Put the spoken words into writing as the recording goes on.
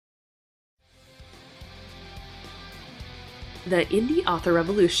The indie author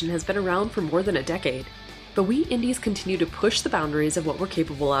revolution has been around for more than a decade, but we indies continue to push the boundaries of what we're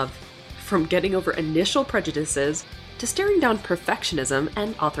capable of. From getting over initial prejudices to staring down perfectionism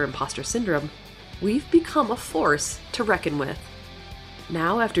and author imposter syndrome, we've become a force to reckon with.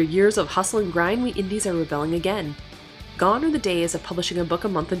 Now, after years of hustle and grind, we indies are rebelling again. Gone are the days of publishing a book a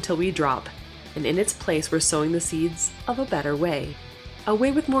month until we drop, and in its place we're sowing the seeds of a better way. A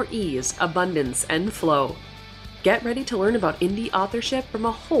way with more ease, abundance, and flow. Get ready to learn about indie authorship from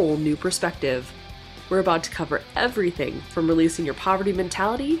a whole new perspective. We're about to cover everything from releasing your poverty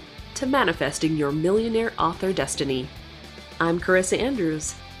mentality to manifesting your millionaire author destiny. I'm Carissa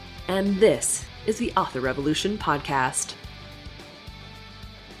Andrews, and this is the Author Revolution Podcast.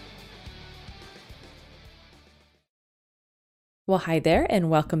 Well, hi there, and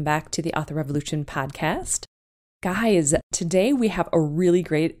welcome back to the Author Revolution Podcast. Guys, today we have a really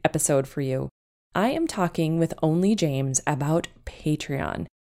great episode for you. I am talking with Onley James about Patreon.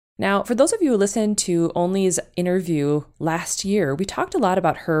 Now, for those of you who listened to Onley's interview last year, we talked a lot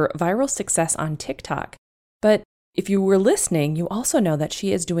about her viral success on TikTok. But if you were listening, you also know that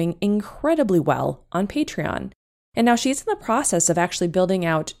she is doing incredibly well on Patreon. And now she's in the process of actually building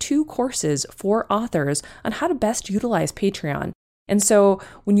out 2 courses for authors on how to best utilize Patreon. And so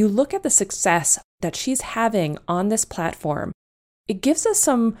when you look at the success that she's having on this platform, it gives us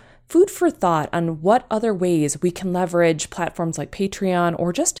some food for thought on what other ways we can leverage platforms like Patreon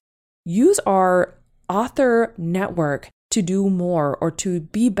or just use our author network to do more or to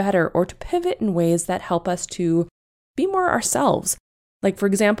be better or to pivot in ways that help us to be more ourselves. Like, for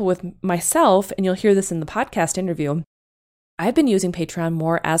example, with myself, and you'll hear this in the podcast interview, I've been using Patreon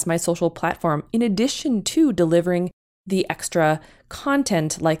more as my social platform in addition to delivering the extra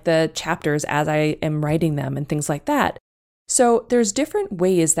content like the chapters as I am writing them and things like that. So there's different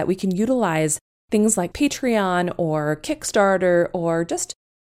ways that we can utilize things like Patreon or Kickstarter or just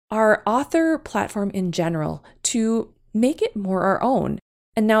our author platform in general to make it more our own.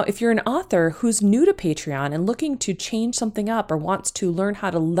 And now if you're an author who's new to Patreon and looking to change something up or wants to learn how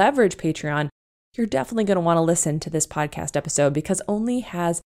to leverage Patreon, you're definitely going to want to listen to this podcast episode because Onley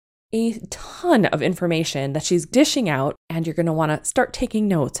has a ton of information that she's dishing out and you're going to want to start taking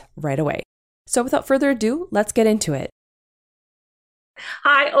notes right away. So without further ado, let's get into it.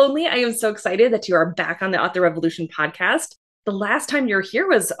 Hi, Onley. I am so excited that you are back on the Author Revolution podcast. The last time you were here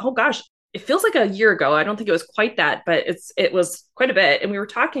was, oh gosh, it feels like a year ago. I don't think it was quite that, but it was quite a bit. And we were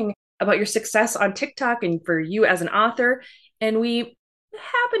talking about your success on TikTok and for you as an author. And we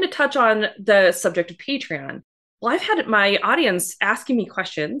happened to touch on the subject of Patreon. Well, I've had my audience asking me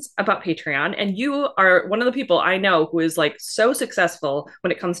questions about Patreon, and you are one of the people I know who is like so successful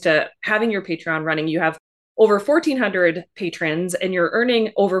when it comes to having your Patreon running. You have over 1,400 patrons and you're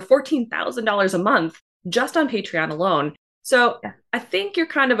earning over $14,000 a month just on Patreon alone. So yeah. I think you're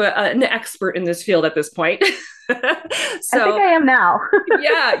kind of an expert in this field at this point. So, I think I am now.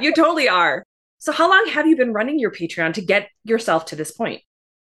 Yeah, you totally are. So how long have you been running your Patreon to get yourself to this point?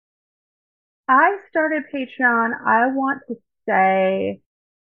 I started Patreon, I want to say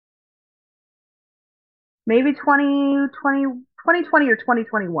maybe 2020 or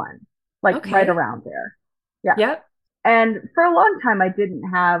 2021, like right around there. Yeah. Yep. And for a long time, I didn't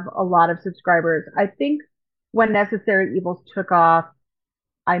have a lot of subscribers. I think when Necessary Evils took off,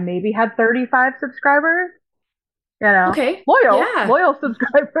 I maybe had 35 subscribers. You know, loyal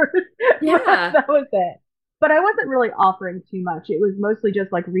subscribers. Yeah. That was it. But I wasn't really offering too much. It was mostly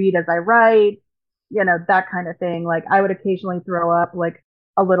just like read as I write, you know, that kind of thing. Like I would occasionally throw up like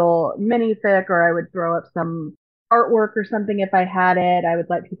a little mini fic or I would throw up some artwork or something if I had it. I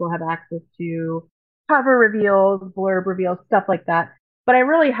would let people have access to cover reveals, blurb reveals, stuff like that. But I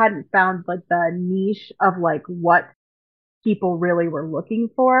really hadn't found like the niche of like what people really were looking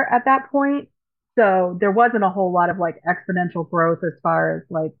for at that point. So there wasn't a whole lot of like exponential growth as far as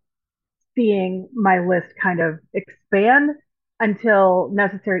like seeing my list kind of expand until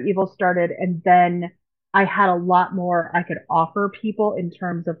Necessary Evil started. And then I had a lot more I could offer people in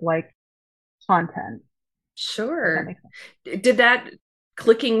terms of like content. Sure. Did that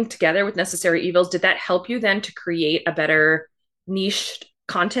clicking together with Necessary Evils, did that help you then to create a better niche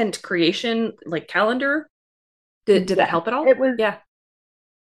content creation like calendar? Did that help at all? It was, yeah.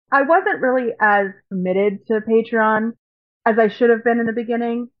 I wasn't really as committed to Patreon as I should have been in the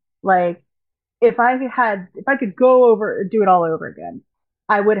beginning. Like if I could do it all over again,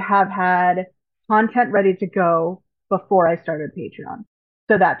 I would have had content ready to go before I started Patreon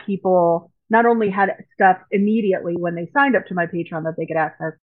so that people not only had stuff immediately when they signed up to my Patreon that they could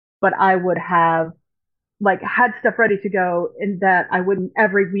access, but I would have like had stuff ready to go in that I wouldn't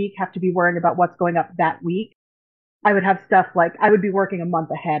every week have to be worrying about what's going up that week. I would have stuff like I would be working a month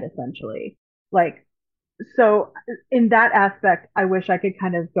ahead essentially. Like, so in that aspect, I wish I could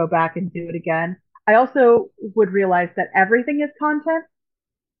kind of go back and do it again. I also would realize that everything is content.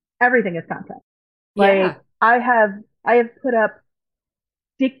 Everything is content. Yeah. Like I have put up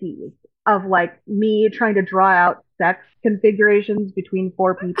stickies of like me trying to draw out sex configurations between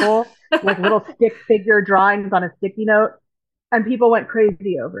four people, like little stick figure drawings on a sticky note, and people went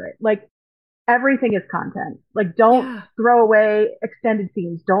crazy over it. Like everything is content. Like don't Yeah. throw away extended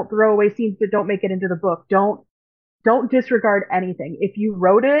scenes. Don't throw away scenes that don't make it into the book. Don't disregard anything. If you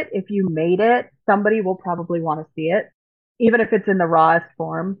wrote it, if you made it, somebody will probably want to see it, even if it's in the rawest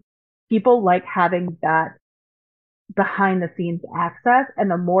form. People like having that behind the scenes access, and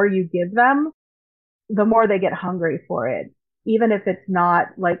the more you give them, the more they get hungry for it, even if it's not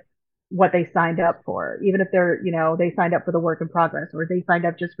like what they signed up for, even if they're, they signed up for the work in progress or they signed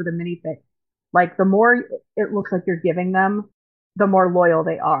up just for the minific. Like the more it looks like you're giving them, the more loyal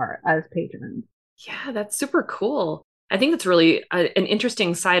they are as patrons. Yeah, that's super cool. I think it's really an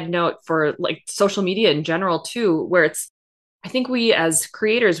interesting side note for like social media in general too, where it's I think we as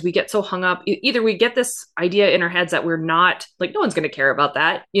creators, we get so hung up. Either we get this idea in our heads that we're not like, no one's going to care about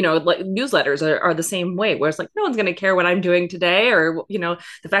that. Like newsletters are the same way, where it's like, no one's going to care what I'm doing today, or, the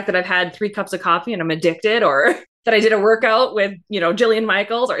fact that I've had 3 cups of coffee and I'm addicted, or that I did a workout with, Jillian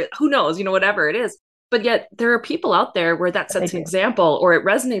Michaels, or who knows, whatever it is. But yet there are people out there where that But they sets an do. example or it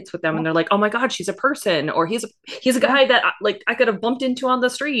resonates with them Yeah. and they're like, oh my God, she's a person, or he's a Yeah. guy that like I could have bumped into on the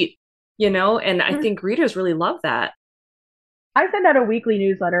street, and I think readers really love that. I send out a weekly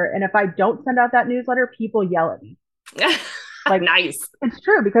newsletter, and if I don't send out that newsletter, people yell at me. Like, Nice. it's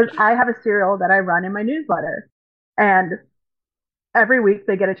true because I have a serial that I run in my newsletter, and every week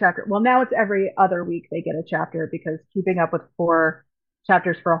they get a chapter. Well, now it's every other week they get a chapter because keeping up with 4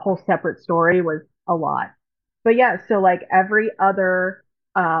 chapters for a whole separate story was a lot. But yeah, so like every other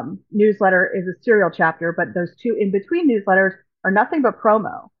newsletter is a serial chapter, but those two in between newsletters are nothing but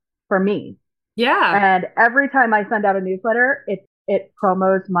promo for me. Yeah, And every time I send out a newsletter, it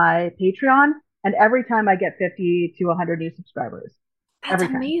promos my Patreon, and every time I get 50 to 100 new subscribers. that's Every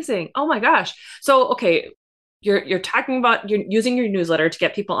time. amazing. Oh my gosh. So, okay, you're talking about you're using your newsletter to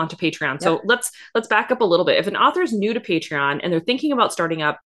get people onto Patreon. So Yep. let's back up a little bit. If an author is new to Patreon and they're thinking about starting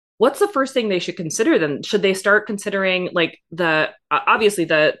up, what's the first thing they should consider then? Should they start considering like the obviously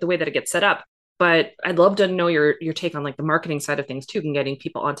the way that it gets set up, but I'd love to know your take on like the marketing side of things too and getting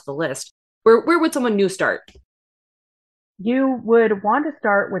people onto the list. Where would someone new start? You would want to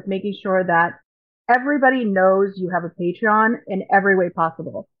start with making sure that everybody knows you have a Patreon in every way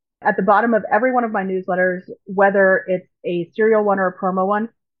possible. At the bottom of every one of my newsletters, whether it's a serial one or a promo one,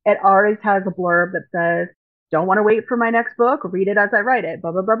 it always has a blurb that says, don't want to wait for my next book, read it as I write it,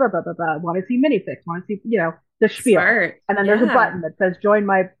 blah, blah, blah, blah, blah, blah, blah. Want to see minifics, want to see, the spiel. Smart. And then there's a Yeah. button that says join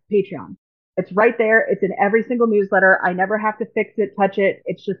my Patreon. It's right there. It's in every single newsletter. I never have to fix it, touch it.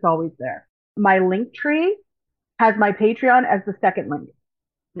 It's just always there. My link tree has my Patreon as the second link on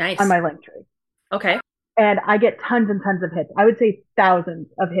Nice. my link tree. Okay. And I get tons and tons of hits. I would say thousands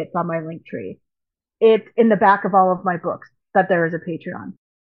of hits on my link tree. It's in the back of all of my books that there is a Patreon.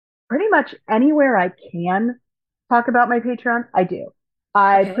 Pretty much anywhere I can talk about my Patreon, I do.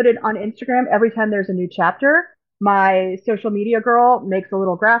 I Okay. put it on Instagram every time there's a new chapter. My social media girl makes a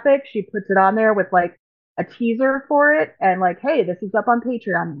little graphic. She puts it on there with like a teaser for it and like, hey, this is up on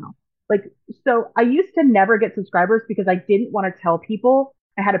Patreon now. Like, so I used to never get subscribers because I didn't want to tell people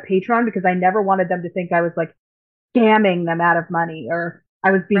I had a Patreon because I never wanted them to think I was like scamming them out of money or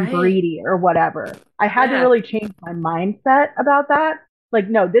I was being Right. greedy or whatever. I had to Yeah. really change my mindset about that. Like,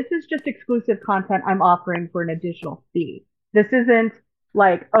 no, this is just exclusive content I'm offering for an additional fee. This isn't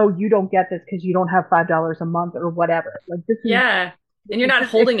like, oh, you don't get this because you don't have $5 a month or whatever. Like, Yeah. this And you're is not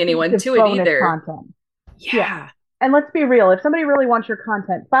just holding anyone exclusive to it bonus either. content. Yeah. Yeah. And let's be real. If somebody really wants your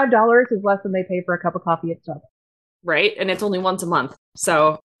content, $5 is less than they pay for a cup of coffee at Starbucks. Right. And it's only once a month.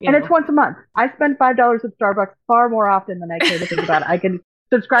 So, And it's once a month. I spend $5 at Starbucks far more often than I care to think about it. I can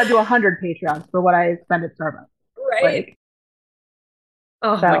subscribe to 100 Patreons for what I spend at Starbucks. right. Like,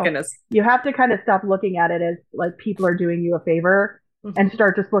 Oh my so goodness. you have to kind of stop looking at it as like people are doing you a favor and Mhm.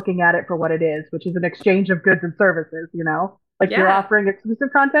 start just looking at it for what it is, which is an exchange of goods and services. Like you're Yeah, offering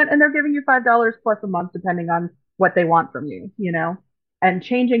exclusive content and they're giving you $5 plus a month depending on what they want from you. And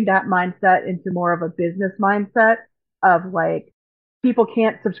changing that mindset into more of a business mindset of like people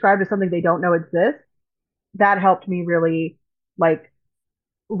can't subscribe to something they don't know exists. That helped me really like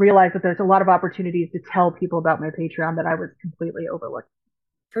realize that there's a lot of opportunities to tell people about my Patreon that I was completely overlooking.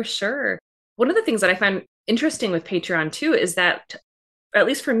 for sure. One of the things that I find interesting with Patreon too is that at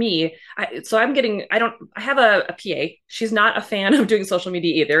least for me, I have a PA. She's not a fan of doing social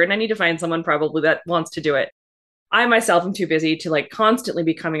media either. And I need to find someone probably that wants to do it. I myself am too busy to like constantly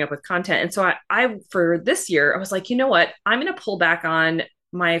be coming up with content. And so for this year, I was like, you know what? I'm going to pull back on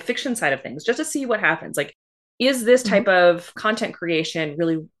my fiction side of things just to see what happens. Like, is this Mhm. type of content creation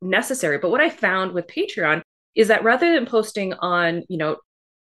really necessary? But what I found with Patreon is that rather than posting on,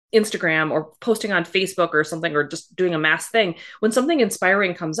 Instagram or posting on Facebook or something, or just doing a mass thing, when something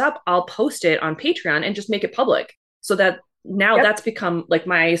inspiring comes up, I'll post it on Patreon and just make it public so that now Yep. that's become like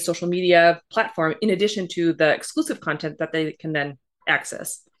my social media platform in addition to the exclusive content that they can then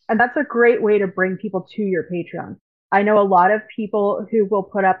access. And that's a great way to bring people to your Patreon. I know a lot of people who will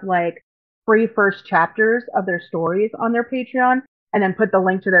put up like free first chapters of their stories on their Patreon and then put the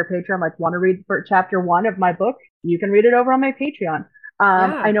link to their Patreon, like want to read for chapter one of my book, you can read it over on my Patreon.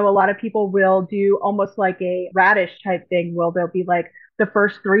 I Yeah. know a lot of people will do almost like a radish type thing where they'll be like, the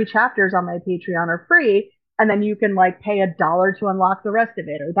first three chapters on my Patreon are free, and then you can like pay $1 to unlock the rest of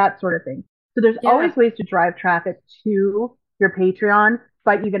it or that sort of thing. So there's Yeah. always ways to drive traffic to your Patreon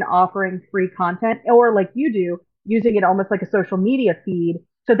by even offering free content or like you do, using it almost like a social media feed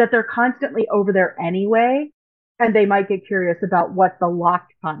so that they're constantly over there anyway. And they might get curious about what the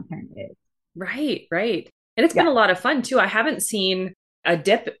locked content is. Right, right. And it's been Yeah. a lot of fun too. I haven't seen a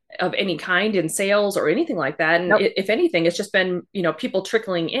dip of any kind in sales or anything like that. And Nope. if anything, it's just been, people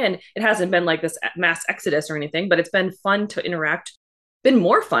trickling in. It hasn't been like this mass exodus or anything, but it's been fun to interact, been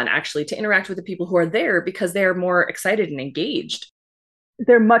more fun actually to interact with the people who are there because they're more excited and engaged.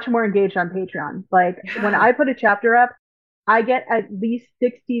 They're much more engaged on Patreon. Like when Yeah, I put a chapter up, I get at least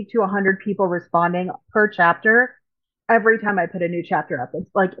 60 to 100 people responding per chapter every time I put a new chapter up. It's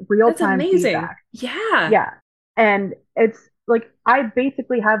like real that's time amazing. feedback. Yeah, Yeah. And it's like I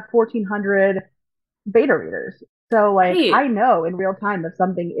basically have 1,400 beta readers. So like right. I know in real time if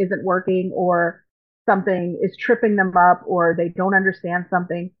something isn't working or something is tripping them up or they don't understand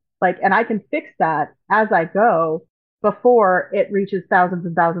something. Like, and I can fix that as I go before it reaches thousands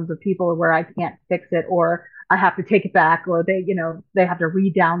and thousands of people where I can't fix it or I have to take it back or they have to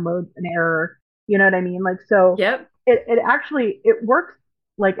re-download an error. You know what I mean? Like, so Yep. it actually, it works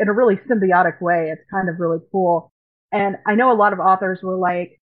like in a really symbiotic way. It's kind of really cool. And I know a lot of authors were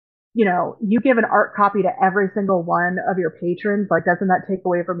like, you give an art copy to every single one of your patrons, like, doesn't that take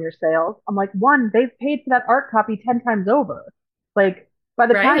away from your sales? I'm like, one, they've paid for that art copy 10 times over. Like, by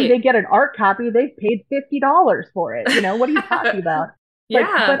the time Right. they get an art copy, they've paid $50 for it. What are you talking about? Like,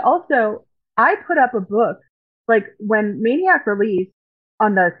 but Yeah. also, I put up a book, like, when Maniac released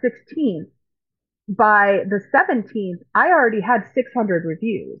on the 16th, by the 17th, I already had 600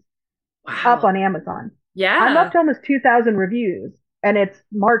 reviews up Wow. on Amazon. I'm up Yeah. to almost 2,000 reviews, and it's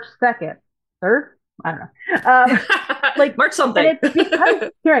March 2nd, 3rd. I don't know. Like, Mark and something. it's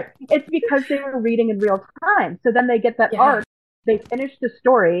because right, it's because they were reading in real time. So then they get that Yeah. arc, they finish the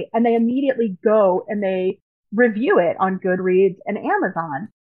story, and they immediately go and they review it on Goodreads and Amazon.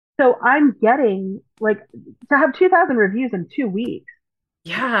 So I'm getting like to have 2,000 reviews in 2 weeks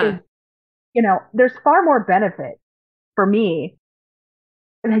is, Yeah. there's far more benefit for me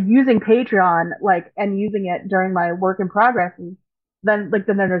and using Patreon, like, and using it during my work in progress, then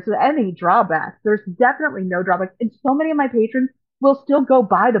there's any drawbacks. There's definitely no drawbacks. And so many of my patrons will still go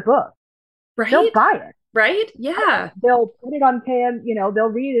buy the book. They'll Right? buy it. Right? Yeah. They'll put it on KM, they'll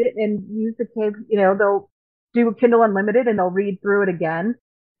read it and use the KM, they'll do Kindle Unlimited and they'll read through it again.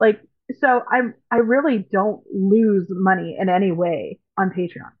 Like, so I really don't lose money in any way on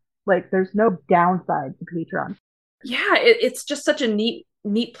Patreon. Like, there's no downside to Patreon. Yeah, it's just such a neat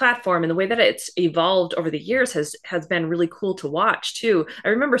platform, and the way that it's evolved over the years has been really cool to watch too. I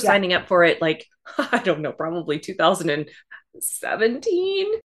remember Yeah. signing up for it like I don't know, probably 2017,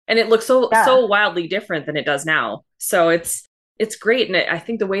 and it looks so Yeah. wildly different than it does now. So it's great, and I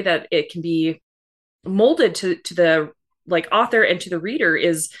think the way that it can be molded to the like author and to the reader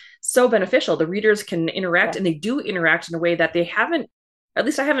is so beneficial. The readers can interact, Yeah. and they do interact in a way that they haven't, at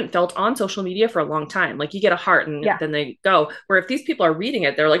least I haven't felt on social media for a long time. Like you get a heart and Yeah. then they go. Where if these people are reading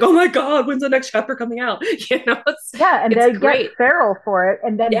it, they're like, "Oh my god, when's the next chapter coming out?" It's Yeah, and it's they get great. feral for it,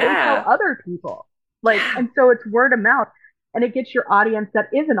 and then they tell Yeah, other people. Like, yeah, and so it's word of mouth, and it gets your audience that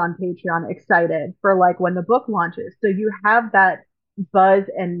isn't on Patreon excited for like when the book launches. So you have that buzz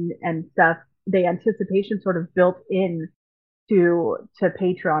and stuff, the anticipation sort of built in to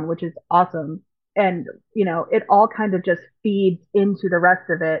Patreon, which is awesome. And it all kind of just feeds into the rest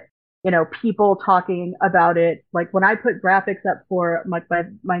of it. People talking about it. Like when I put graphics up for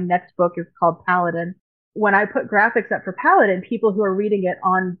my next book is called Paladin. When I put graphics up for Paladin, people who are reading it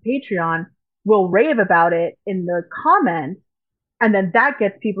on Patreon will rave about it in the comments And then that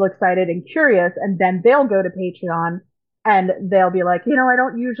gets people excited and curious. And then they'll go to Patreon and they'll be like, I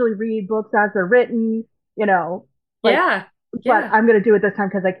don't usually read books as they're written, you know, like, Yeah. but Yeah. I'm going to do it this time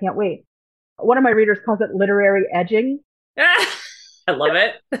because I can't wait. One of my readers calls it literary edging. I love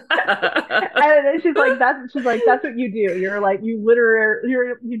it. And that's what you do. You're like, you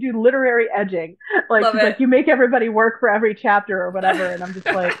do literary edging. Like, Love she's like, it. you make everybody work for every chapter or whatever. And I'm just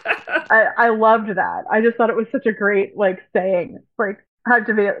like, I loved that. I just thought it was such a great, like, saying. Like, I've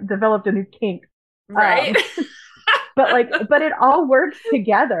developed a new kink. Right. But it all works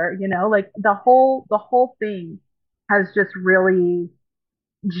together, like the whole thing has just really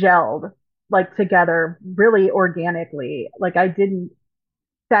gelled, like, together really organically. Like, I didn't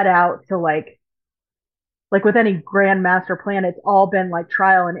set out to, like with any grand master plan, it's all been like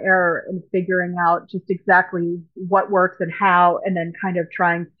trial and error and figuring out just exactly what works and how, and then kind of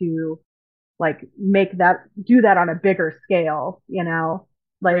trying to, like, do that on a bigger scale,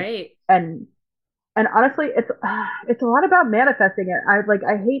 like, Right. and honestly, it's a lot about manifesting it.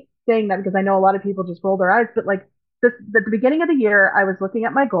 I hate saying that because I know a lot of people just roll their eyes, but like this, at the beginning of the year, I was looking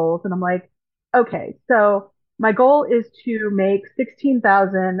at my goals and I'm like, okay, so my goal is to make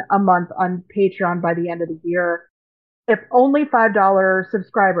 16,000 a month on Patreon by the end of the year. If only $5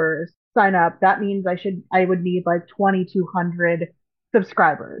 subscribers sign up, that means I would need like 2,200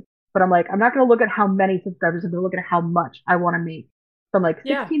 subscribers. But I'm like, I'm not going to look at how many subscribers. I'm going to look at how much I want to make. So I'm like,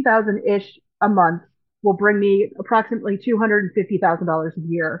 Yeah. 16,000 ish a month will bring me approximately $250,000 a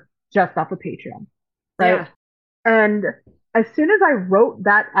year just off of Patreon. Right. Yeah. And as soon as I wrote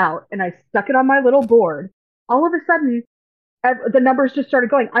that out and I stuck it on my little board, all of a sudden the numbers just started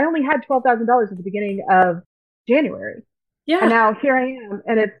going. I only had $12,000 at the beginning of January. And Yeah. now here I am,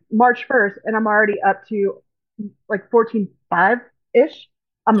 and it's March 1st, and I'm already up to like 14.5 ish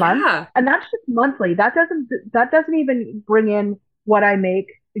a month. Yeah. And that's just monthly. That doesn't even bring in what I make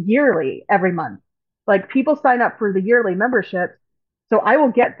yearly every month. Like, people sign up for the yearly membership, so I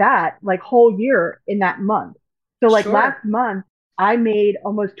will get that like whole year in that month. So like Sure. last month, I made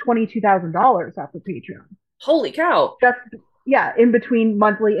almost $22,000 off of Patreon. Holy cow. Just, yeah, in between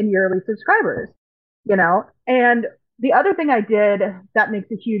monthly and yearly subscribers. And the other thing I did that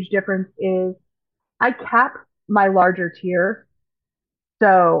makes a huge difference is I cap my larger tier.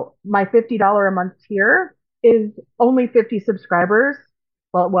 So my $50 a month tier is only 50 subscribers.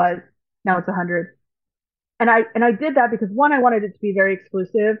 Well, it was. Now it's 100. And I did that because, one, I wanted it to be very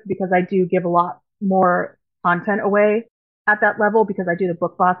exclusive because I do give a lot more content away at that level because I do the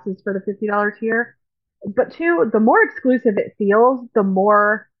book boxes for the $50 tier. But two, the more exclusive it feels, the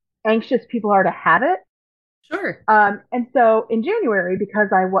more anxious people are to have it. Sure. And so in January, because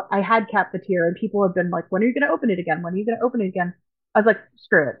I had capped the tier and people have been like, when are you going to open it again? When are you going to open it again? I was like,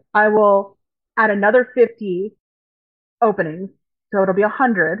 screw it. I will add another 50 openings. So it'll be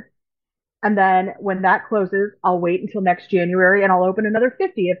 100. And then when that closes, I'll wait until next January and I'll open another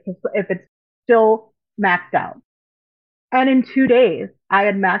 50 if it's still maxed out. And in 2 days, I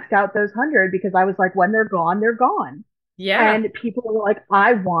had maxed out those 100 because I was like, when they're gone, they're gone. Yeah. And people were like,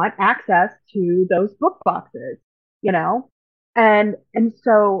 I want access to those book boxes, you know? And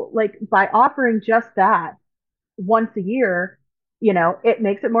so, like, by offering just that once a year, it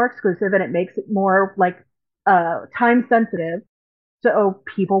makes it more exclusive and it makes it more like time sensitive. So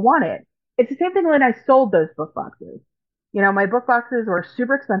people want it. It's the same thing when I sold those book boxes. My book boxes were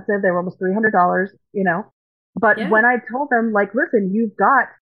super expensive. They were almost $300. But Yeah. when I told them, like, listen,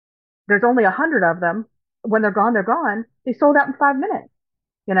 there's only 100 of them. When they're gone, they're gone. They sold out in 5 minutes,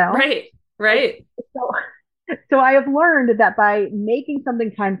 you know? Right. Like, Right. so, so I have learned that by making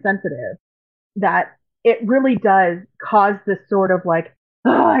something time sensitive, that it really does cause this sort of like,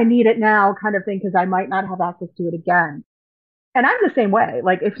 oh, I need it now kind of thing because I might not have access to it again. And I'm the same way.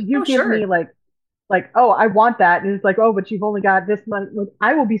 Like, if you Oh, give me sure. like, oh, I want that, and it's like, oh, but you've only got this month. Like,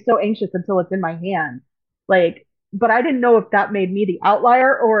 I will be so anxious until it's in my hand. Like, but I didn't know if that made me the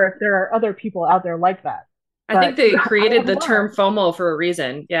outlier or if there are other people out there like that. I think But they I created have the term learned, FOMO for a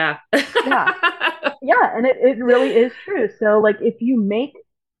reason. Yeah. yeah, yeah, and it really is true. So like, if you make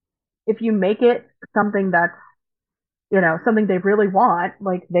it something that's, something they really want,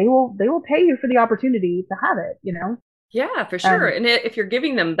 like, they will pay you for the opportunity to have it. Yeah, for sure. And And if you're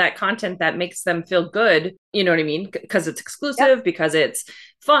giving them that content that makes them feel good, you know what I mean? Because it's yep, exclusive, because it's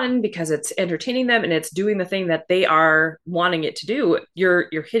fun, because it's entertaining them and it's doing the thing that they are wanting it to do, you're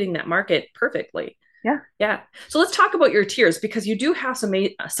hitting that market perfectly. yeah, Yeah. So let's talk about your tiers because you do have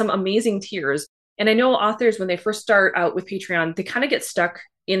some amazing tiers. And I know authors when they first start out with Patreon, they kind of get stuck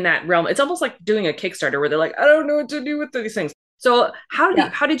in that realm. It's almost like doing a Kickstarter where they're like, I don't know what to do with these things. So yeah.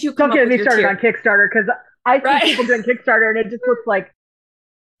 how did you come Don't up get with me your started on tier? Kickstarter because I see Right. people doing Kickstarter and it just looks like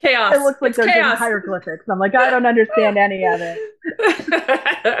it Chaos. looks like It's they're doing chaos. hieroglyphics. I'm like, I don't understand any of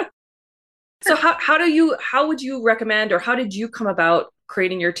it. So how would you recommend or how did you come about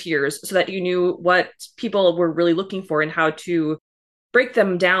creating your tiers so that you knew what people were really looking for and how to break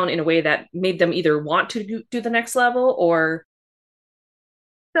them down in a way that made them either want to do the next level or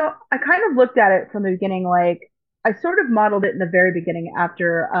So I kind of looked at it from the beginning, like I sort of modeled it in the very beginning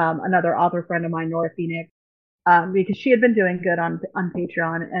after another author friend of mine, Nora Phoenix, because she had been doing good on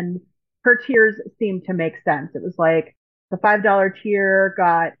Patreon, and her tiers seemed to make sense. It was like the $5 tier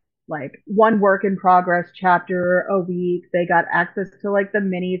got like one work in progress chapter a week. They got access to like the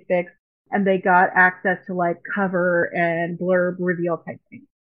mini fix, and they got access to like cover and blurb reveal type things.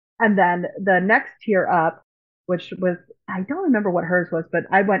 And then the next tier up, which was, I don't remember what hers was, but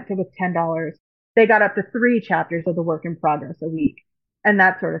I went to with $10. They got up to 3 chapters of the work in progress a week and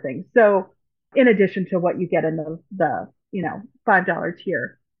that sort of thing. So in addition to what you get in the $5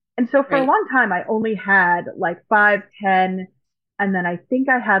 tier. And so for a right? long time, I only had like 5, 10, and then I think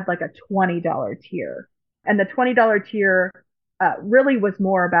I had like a $20 tier. And the $20 tier really was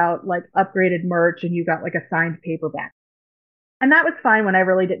more about like upgraded merch and you got like a signed paperback. And that was fine when I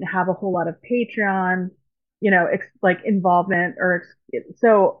really didn't have a whole lot of Patreon, like involvement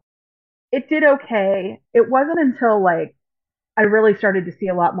so it did okay. It wasn't until like I really started to see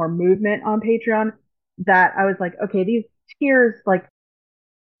a lot more movement on Patreon that I was like, okay, these tiers, like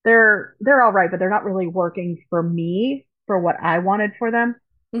they're all right, but they're not really working for me for what I wanted for them.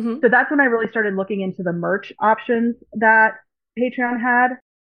 Mm-hmm. So that's when I really started looking into the merch options that Patreon had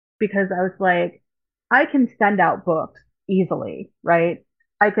because I was like, I can send out books easily, right?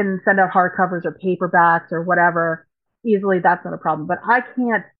 I can send out hardcovers or paperbacks or whatever easily. That's not a problem. But I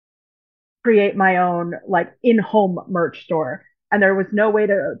can't create my own like in-home merch store. And there was no way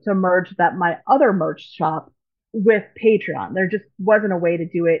to merge that my other merch shop with Patreon. There just wasn't a way to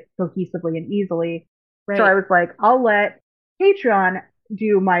do it cohesively and easily. So I Right. was like, I'll let Patreon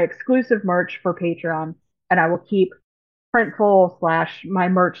do my exclusive merch for Patreon and I will keep Printful slash my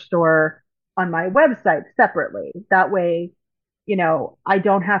merch store on my website separately. That way, I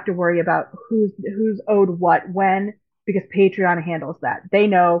don't have to worry about who's owed what when because Patreon handles that. They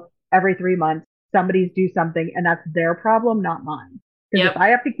know every 3 months somebody's due something and that's their problem, not mine. Because if Yep. I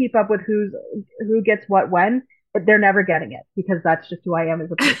have to keep up with who gets what when, they're never getting it because that's just who I am as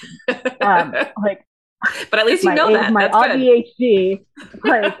a person. Like But at least you my know that. my That's good. ADHD,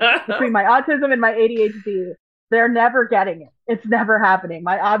 like between my autism and my ADHD, they're never getting it. It's never happening.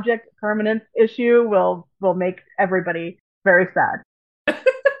 My object permanence issue will make everybody very sad.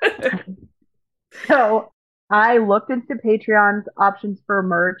 So I looked into Patreon's options for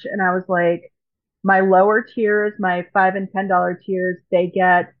merch and I was like, my lower tiers, my $5 and $10 tiers, they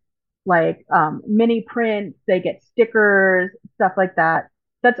get like mini prints, they get stickers, stuff like that.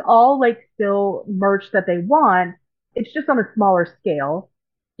 That's all like still merch that they want. It's just on a smaller scale.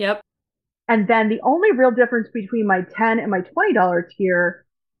 Yep. And then the only real difference between my 10 and my $20 tier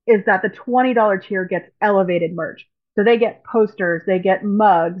is that the $20 tier gets elevated merch. So they get posters, they get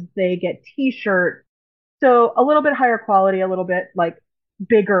mugs, they get t-shirts. So a little bit higher quality, a little bit like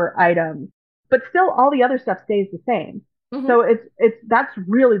bigger items, but still all the other stuff stays the same. Mm-hmm. So it's that's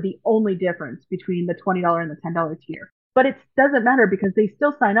really the only difference between the $20 and the $10 tier. But it doesn't matter because they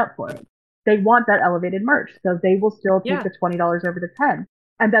still sign up for it. They want that elevated merch. So they will still take Yeah. the $20 over the 10.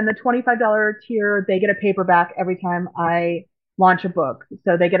 And then the $25 tier, they get a paperback every time I launch a book.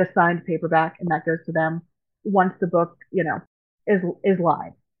 So they get a signed paperback and that goes to them once the book, is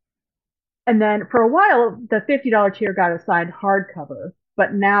live. And then for a while, the $50 tier got a signed hardcover.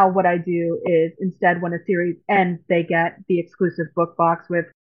 But now what I do is instead, when a series ends, they get the exclusive book box with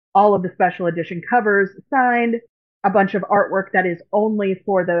all of the special edition covers signed, a bunch of artwork that is only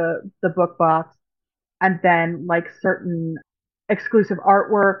for the book box, and then like certain exclusive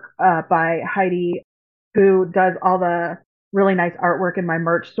artwork by Heidi, who does all the really nice artwork in my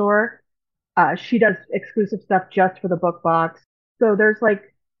merch store. She does exclusive stuff just for the book box. So there's like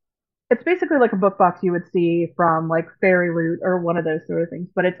it's basically like a book box you would see from like Fairy Loot or one of those sort of things,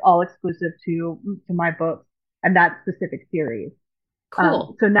 but it's all exclusive to my books and that specific series.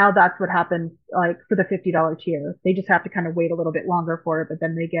 Cool. So now that's what happens like for the $50 tier. They just have to kind of wait a little bit longer for it, but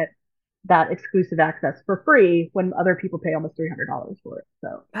then they get that exclusive access for free when other people pay almost $300 for it.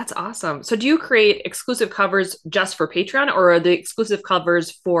 So That's awesome. So do you create exclusive covers just for Patreon or are the exclusive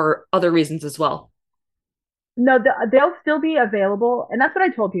covers for other reasons as well? no, they'll still be available. And that's what I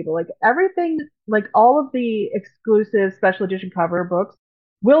told people. Like everything, like all of the exclusive special edition cover books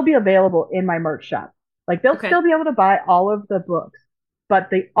will be available in my merch shop. Like they'll Okay. still be able to buy all of the books, but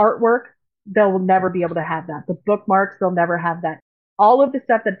the artwork they'll never be able to have that. The bookmarks, they'll never have that. All of the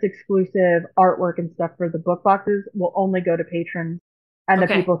stuff that's exclusive artwork and stuff for the book boxes will only go to patrons and the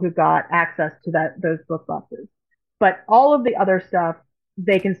Okay. people who got access to those book boxes. But all of the other stuff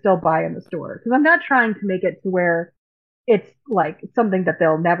they can still buy in the store because I'm not trying to make it to where it's like something that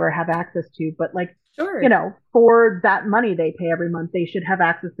they'll never have access to, but like, Sure. for that money they pay every month, they should have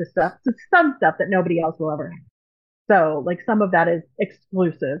access to some stuff that nobody else will ever have. So like some of that is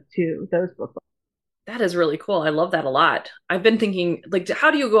exclusive to those books. That is really cool. I love that a lot. I've been thinking, like,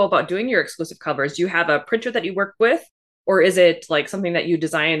 how do you go about doing your exclusive covers? Do you have a printer that you work with, or is it like something that you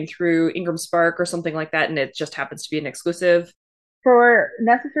design through Ingram Spark or something like that, and it just happens to be an exclusive? For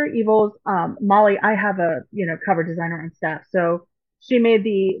Necessary Evils, Molly, I have a cover designer on staff, so she made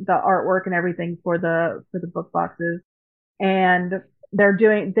the artwork and everything for the book boxes, and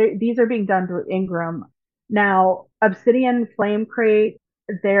these are being done through Ingram. Now, Obsidian Flame Crate,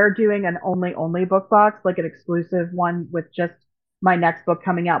 they're doing an only book box, like an exclusive one with just my next book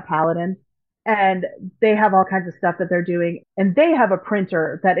coming out, Paladin. And they have all kinds of stuff that they're doing, and they have a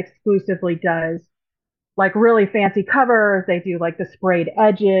printer that exclusively does like really fancy covers. They do like the sprayed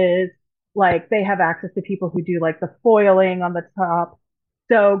edges. Like they have access to people who do like the foiling on the top.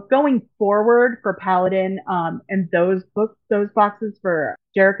 So going forward for Paladin, and those boxes for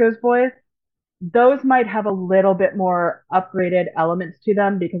Jericho's Boys, those might have a little bit more upgraded elements to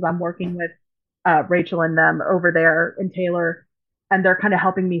them because I'm working with Rachel and them over there in Taylor, and they're kind of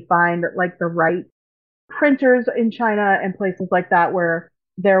helping me find like the right printers in China and places like that where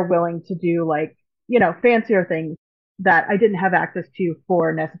they're willing to do like, fancier things that I didn't have access to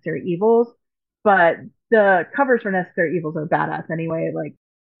for Necessary Evils. But the covers for Necessary Evils are badass anyway. Like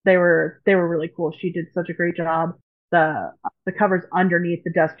they were really cool. She did such a great job. The covers underneath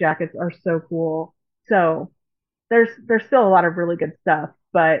the dust jackets are so cool. So there's still a lot of really good stuff,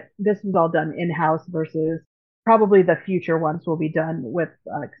 but this was all done in house versus probably the future ones will be done with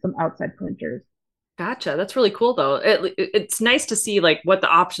some outside printers. Gotcha. That's really cool though. It's nice to see like what the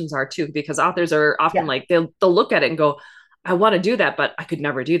options are too, because authors are often Yeah. like they'll look at it and go, I want to do that, but I could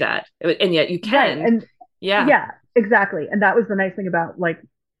never do that. And yet you Right. can. And Yeah. yeah, exactly. And that was the nice thing about like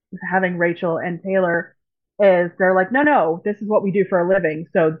having Rachel and Taylor is they're like, no, no, this is what we do for a living.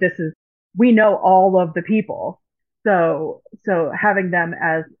 So we know all of the people. So having them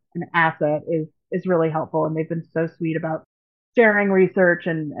as an asset is really helpful. And they've been so sweet about sharing research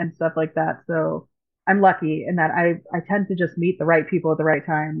and stuff like that. So I'm lucky in that I tend to just meet the right people at the right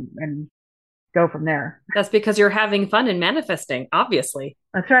time and go from there. That's because you're having fun and manifesting, obviously.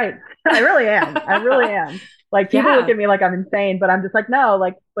 That's right. I really am. I really am. Like people look Yeah. at me like I'm insane, but I'm just like, no,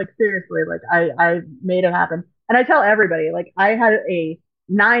 like seriously, like I made it happen. And I tell everybody, like I had a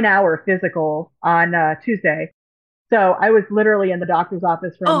 9 hour physical on Tuesday. So I was literally in the doctor's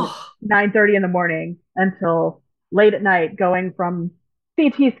office from Oh, 9:30 in the morning until late at night, going from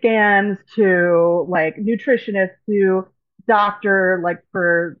CT scans to like nutritionist to doctor, like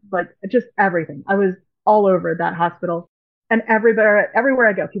for like just everything. I was all over that hospital. And everywhere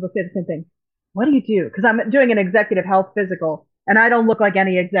I go, people say the same thing. What do you do? Because I'm doing an executive health physical and I don't look like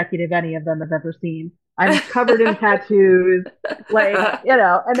any executive any of them have ever seen. I'm covered in tattoos, like,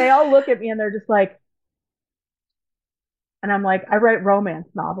 and they all look at me and they're just like, and I'm like, I write romance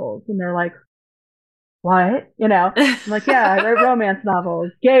novels. And they're like, what? I'm like, yeah, I write romance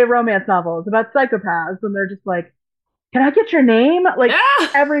novels, gay romance novels about psychopaths. And they're just like, can I get your name? Like, yeah.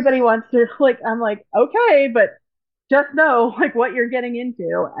 everybody wants to, like, I'm like, okay, but just know, like, what you're getting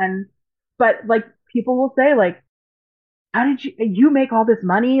into. But, like, people will say, like, how did you make all this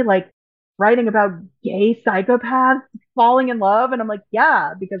money? Like, writing about gay psychopaths falling in love? And I'm like,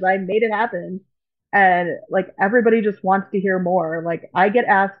 yeah, because I made it happen. And like everybody just wants to hear more. Like I get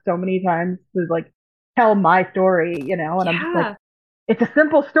asked so many times to like tell my story, and I'm just like, Yeah. it's a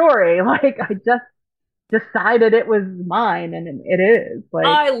simple story. Like I just decided it was mine and it is. Like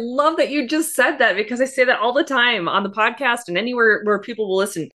I love that you just said that because I say that all the time on the podcast and anywhere where people will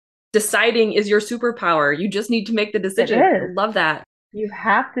listen. Deciding is your superpower. You just need to make the it decision. I is. love that. You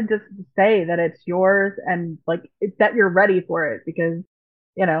have to just say that it's yours and like that you're ready for it because,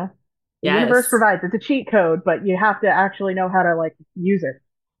 you know, the universe Yes. provides it's a cheat code, but you have to actually know how to like use it.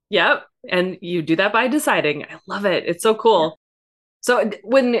 Yep. And you do that by deciding. I love it. It's so Yeah. cool. So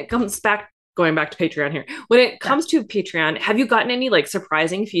when it comes back, going back to Patreon here, when it Yeah. comes to Patreon, have you gotten any like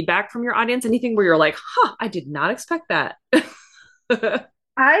surprising feedback from your audience? Anything where you're like, huh, I did not expect that.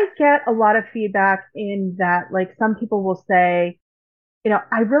 I get a lot of feedback in that like some people will say,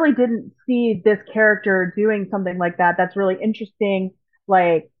 I really didn't see this character doing something like that. That's really interesting.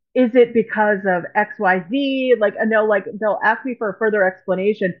 Like, is it because of XYZ? Like, and they'll ask me for a further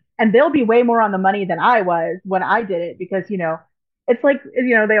explanation. and they'll be way more on the money than I was when I did it because, it's like,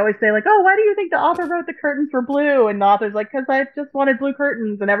 they always say like, oh, why do you think the author wrote the curtains were blue? And the author's like, because I just wanted blue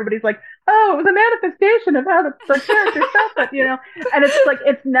curtains. And everybody's like, oh, it was a manifestation of how the character felt that, and it's like,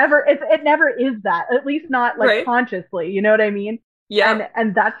 it never is that, at least not like Right. consciously, you know what I mean? Yeah.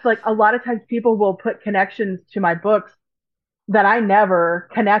 And that's like a lot of times people will put connections to my books that I never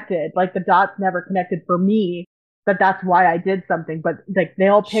connected, like the dots never connected for me, that that's why I did something. But like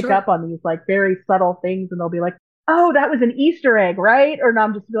they'll pick Sure. up on these like very subtle things and they'll be like, oh, that was an Easter egg, right? Or no,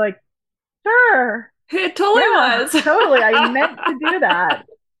 I'm just be like, sure, It totally yeah, was. totally. I meant to do that.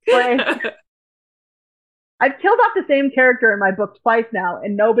 Like I've killed off the same character in my book twice now,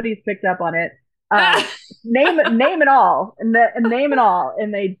 and nobody's picked up on it. Uh, name it all, and name it all,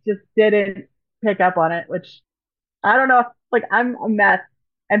 and they just didn't pick up on it, which I don't know. Like I'm a mess,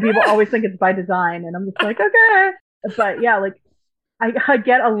 and people always think it's by design, and I'm just like, okay. But yeah, like I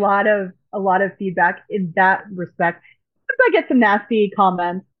get a lot of feedback in that respect. Sometimes I get some nasty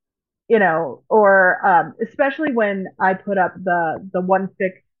comments, or especially when I put up the one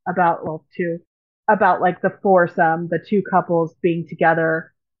fic about, well, two, about like the foursome, the two couples being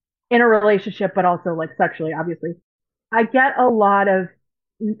together in a relationship, but also like sexually, obviously. I get a lot of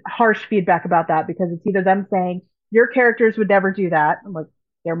harsh feedback about that because it's either them saying your characters would never do that. I'm like,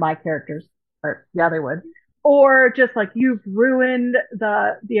 they're my characters, or yeah, they would. Or just like you've ruined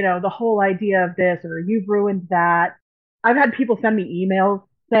the whole idea of this, or you've ruined that. I've had people send me emails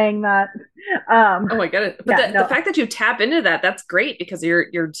saying that. Oh my goodness. But Yeah, the no, fact that you tap into that, that's great because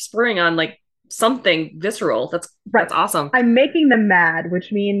you're spurring on like something visceral. That's right. awesome. I'm making them mad,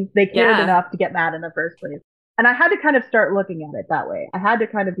 which means they cared Yeah. enough to get mad in the first place. And I had to kind of start looking at it that way. I had to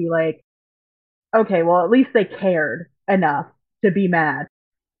kind of be like, okay, well, at least they cared enough to be mad.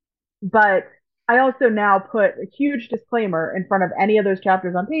 But I also now put a huge disclaimer in front of any of those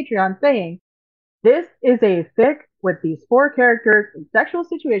chapters on Patreon saying, this is a fic with these four characters in sexual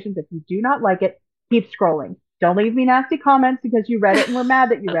situations. If you do not like it, keep scrolling. Don't leave me nasty comments because you read it and were mad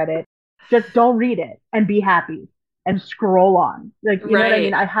that you read it. Just don't read it and be happy and scroll on. Like, you know what I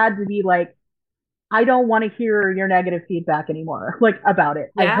mean? Right. I had to be like, I don't want to hear your negative feedback anymore, like about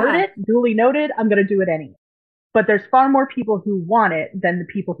it. I heard Yeah. it, duly noted. I'm going to do it anyway. But there's far more people who want it than the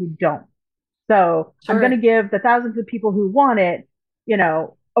people who don't. So I'm going to Sure. give the thousands of people who want it,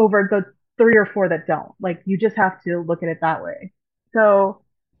 over the three or four that don't. Like you just have to look at it that way. So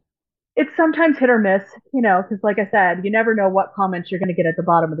it's sometimes hit or miss, because like I said, you never know what comments you're going to get at the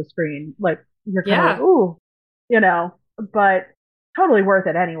bottom of the screen. Like you're kind of like, Yeah, ooh, but totally worth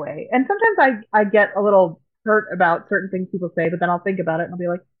it anyway. And sometimes I get a little hurt about certain things people say, but then I'll think about it and I'll be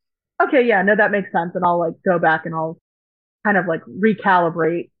like, okay, yeah, no, that makes sense. And I'll like go back and I'll kind of like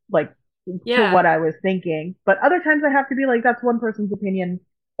recalibrate like to yeah, what I was thinking. But other times I have to be like, that's one person's opinion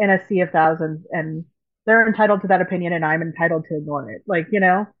in a sea of thousands, and they're entitled to that opinion, and I'm entitled to ignore it. Like.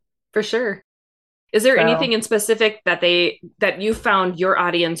 for sure. Is there anything So in specific that you found your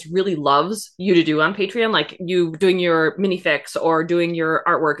audience really loves you to do on Patreon? Like you doing your minifics or doing your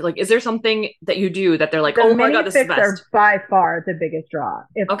artwork? Like, is there something that you do that they're like, the oh my God, mini this is the fics best? are by far the biggest draw.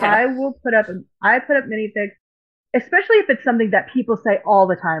 If Okay. I will I put up mini fics, especially if it's something that people say all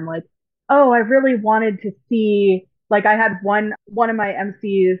the time, like, oh, I really wanted to see, like I had one of my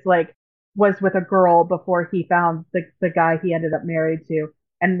MCs like was with a girl before he found the guy he ended up married to.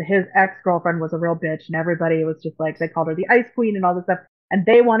 And his ex-girlfriend was a real bitch, and everybody was just like, they called her the Ice Queen and all this stuff. And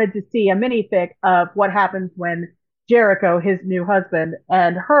they wanted to see a mini fic of what happens when Jericho, his new husband,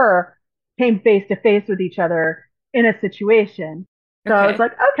 and her came face to face with each other in a situation. So I was Okay.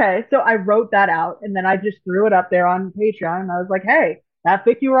 like, okay. So I wrote that out and then I just threw it up there on Patreon. And I was like, hey, that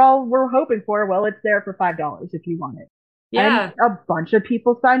fic you all were hoping for, well, it's there for $5 if you want it. And Yeah. a bunch of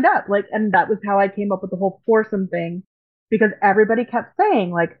people signed up. Like, and that was how I came up with the whole foursome thing because everybody kept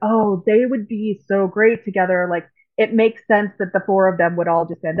saying, like, oh, they would be so great together. Like, it makes sense that the four of them would all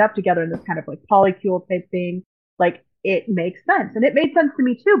just end up together in this kind of like polycule type thing. Like, it makes sense. And it made sense to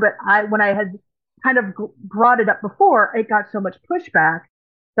me too. But when I had kind of brought it up before, it got so much pushback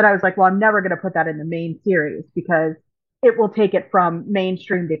that I was like, well, I'm never going to put that in the main series because it will take it from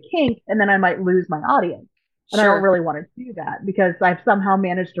mainstream to kink and then I might lose my audience. And I don't Sure. really want to do that because I've somehow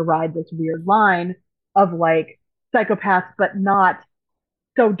managed to ride this weird line of like psychopaths, but not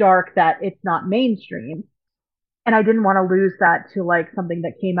so dark that it's not mainstream. And I didn't want to lose that to like something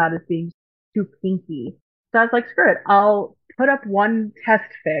that came out as being too kinky. So I was like, screw it. I'll put up one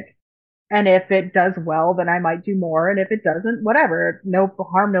test fic. And if it does well, then I might do more. And if it doesn't, whatever. No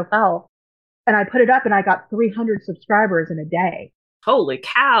harm, no foul. And I put it up and I got 300 subscribers in a day. Holy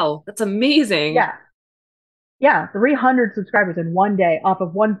cow. That's amazing. Yeah. Yeah, 300 subscribers in one day off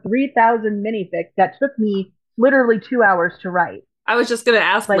of one 3,000 minific that took me literally 2 hours to write. I was just gonna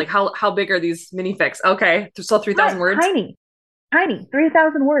ask, like, Like, how big are these minifics? Okay, so 3,000 words. tiny, tiny,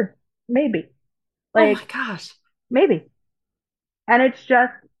 3,000 words, maybe. Oh my Like, gosh. maybe. And it's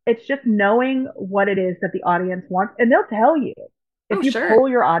just knowing what it is that the audience wants. And they'll tell you. Oh If you sure. poll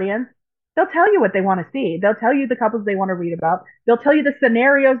your audience, they'll tell you what they want to see. They'll tell you the couples they want to read about. They'll tell you the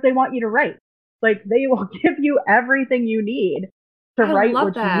scenarios they want you to write. Like they will give you everything you need to I write love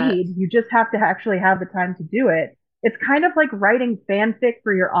what you that. need. You just have to actually have the time to do it. It's kind of like writing fanfic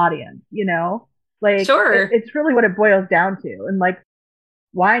for your audience, you know? Like Sure. it's really what it boils down to. And like,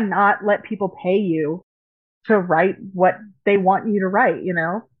 why not let people pay you to write what they want you to write, you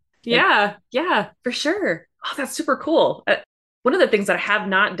know? Like, Yeah, yeah, for sure. Oh, that's super cool. One of the things that I have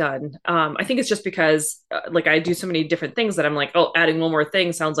not done, I think it's just because like I do so many different things that I'm like, oh, adding one more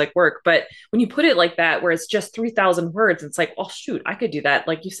thing sounds like work. But when you put it like that, where it's just 3,000 words, it's like, oh, shoot, I could do that,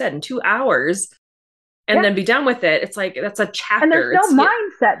 like you said, in 2 hours and yeah. then be done with it. It's like, that's a And there's chapter. no It's, yeah,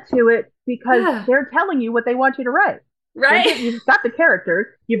 mindset to it because yeah, they're telling you what they want you to write. right, You've got the characters,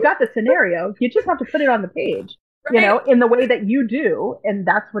 you've got the scenario, you just have to put it on the page, right, in the way that you do. And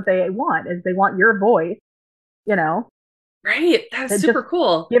that's what they want is they want your voice, you know, right. That's and just super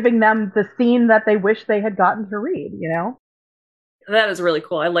cool. giving them the scene that they wish they had gotten to read. That is really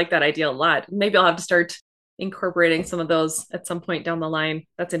cool. I like that idea a lot. Maybe I'll have to start incorporating some of those at some point down the line.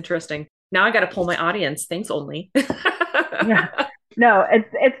 That's interesting. Now I got to pull my audience. Thanks, Only. Yeah. No, it's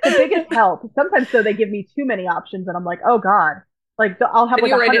the biggest help. Sometimes though they give me too many options and I'm like, oh God. Like I'll have Then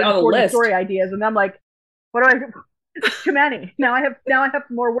like you write it on a 140 list, story ideas and I'm like, what do I do? It's too many. Now I have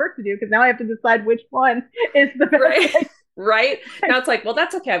more work to do because now I have to decide which one is the best. right? Right. Now it's like, well,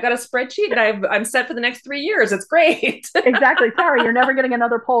 that's okay. I've got a spreadsheet and I'm set for the next 3 years. It's great. Exactly. Sorry, you're never getting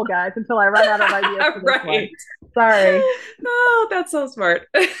another poll, guys, until I run out of ideas for this one. Right. Sorry. Oh, that's so smart.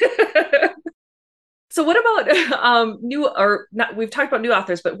 So what about new or not, we've talked about new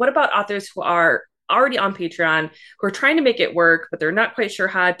authors, but what about authors who are already on Patreon who are trying to make it work, but they're not quite sure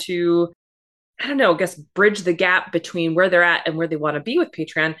how to, I don't know, I guess bridge the gap between where they're at and where they want to be with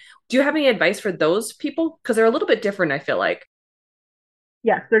Patreon. Do you have any advice for those people? Because they're a little bit different, I feel like.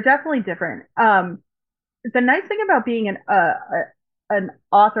 Yes, they're definitely different. The nice thing about being an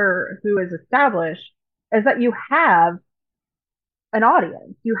author who is established is that you have an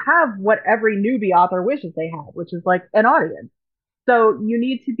audience. You have what every newbie author wishes they had, which is like an audience. So you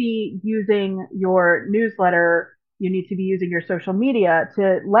need to be using your newsletter, you need to be using your social media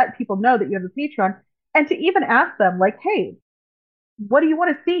to let people know that you have a Patreon and to even ask them like, hey, what do you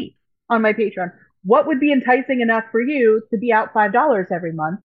want to see on my Patreon? What would be enticing enough for you to be out $5 every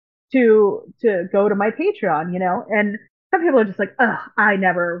month to go to my Patreon? And some people are just like, oh, I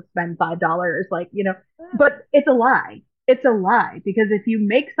never spend $5, but it's a lie. It's a lie because if you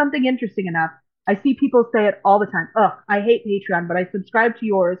make something interesting enough, I see people say it all the time. Oh, I hate Patreon, but I subscribe to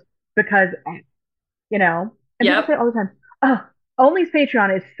yours because, and people say Yep. it all the time. Oh, Only's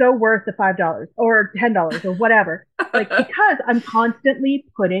Patreon is so worth the $5 or $10 or whatever. Like, because I'm constantly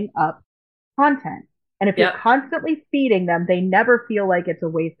putting up content. And if you're Yep. constantly feeding them, they never feel like it's a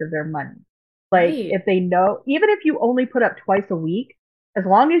waste of their money. Like, Right. if they know, even if you only put up twice a week, as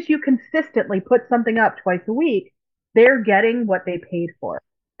long as you consistently put something up twice a week, they're getting what they paid for.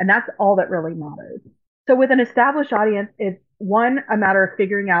 And that's all that really matters. So with an established audience, it's one, a matter of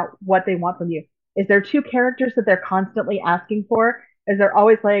figuring out what they want from you. Is there two characters that they're constantly asking for? Is there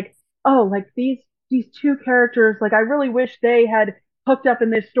always like, oh, like these two characters, like I really wish they had hooked up in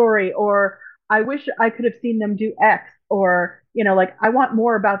this story, or I wish I could have seen them do X, or like I want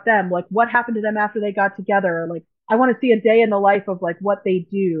more about them, like what happened to them after they got together, like I want to see a day in the life of like what they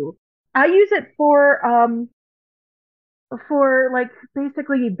do. I use it for like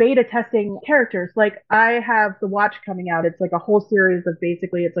basically beta testing characters. Like I have The Watch coming out. It's like a whole series of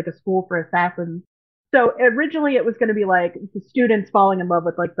basically it's like a school for assassins. So originally it was going to be like the students falling in love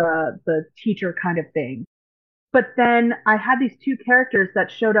with like the teacher kind of thing. But then I had these two characters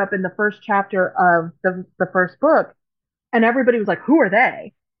that showed up in the first chapter of the first book, and everybody was like, "Who are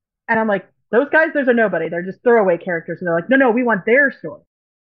they?" And I'm like, "Those guys, those are nobody. They're just throwaway characters." And they're like, "No, no, we want their story."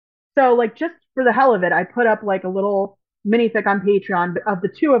 So like just for the hell of it, I put up like a little minific on Patreon of the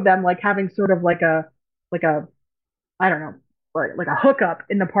two of them like having sort of like a I don't know like a hookup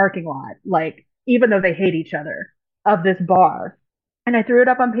in the parking lot, like even though they hate each other of this bar. And I threw it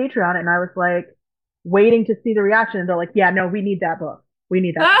up on Patreon and I was like waiting to see the reaction. And they're like, yeah, no, we need that book. We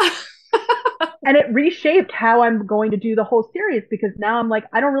need that book. Ah, And it reshaped how I'm going to do the whole series because now I'm like,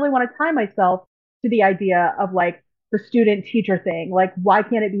 I don't really want to tie myself to the idea of like the student teacher thing. Like, why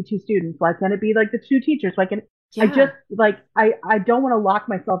can't it be two students? Why can't it be like the two teachers? Why can't I Yeah. just like I don't want to lock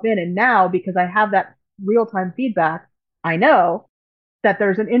myself in. And now because I have that real time feedback, I know that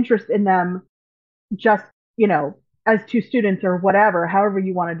there's an interest in them just, as two students or whatever, however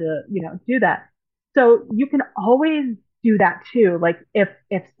you wanted to, do that. So you can always do that too. Like if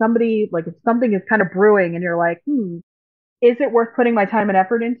somebody like if something is kind of brewing and you're like, is it worth putting my time and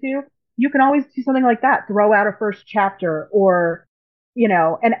effort into? You can always do something like that. Throw out a first chapter or,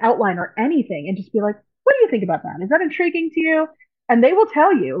 an outline or anything and just be like, what do you think about that? Is that intriguing to you? And they will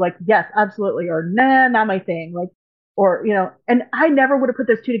tell you, like, yes, absolutely, or nah, not my thing. Like, or, and I never would have put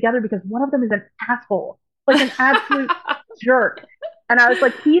those two together because one of them is an asshole, like an absolute jerk. And I was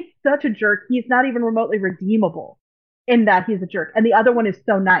like, he's such a jerk. He's not even remotely redeemable in that he's a jerk. And the other one is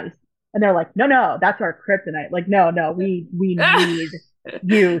so nice. And they're like, no, no, that's our kryptonite. Like, no, no, we need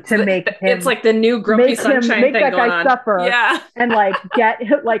you to It's like the new Grumpy Sunshine make thing that going guy on. suffer Yeah. and like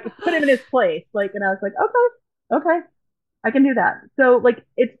like put him in his place. Like, and I was like, okay, I can do that. So like,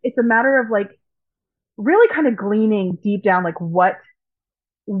 it's a matter of like really kind of gleaning deep down, like what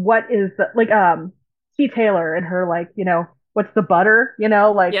is the like T Taylor and her like what's the butter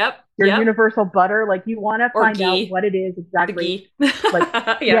like Yep. your Yep. universal butter, like you want to Or find out ghee. what it is The exactly, ghee.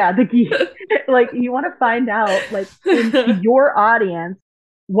 like Yeah. yeah, the ghee. Like you want to find out like into your audience,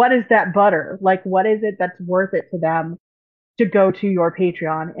 what is that butter, like what is it that's worth it to them to go to your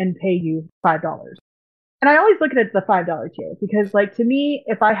Patreon and pay you $5. And I always look at it the $5 tier because, like, to me,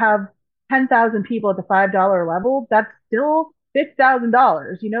 if I have 10,000 people at the $5 level, that's still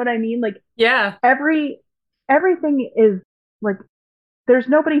 $6,000. You know what I mean? Like, Yeah. everything is like, there's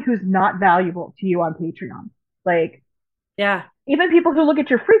nobody who's not valuable to you on Patreon. Like, Yeah. even people who look at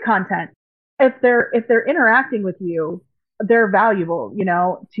your free content, if they're interacting with you, they're valuable,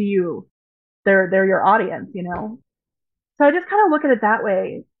 to you. They're your audience. So I just kind of look at it that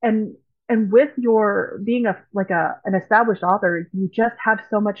way. And with your being an established author, you just have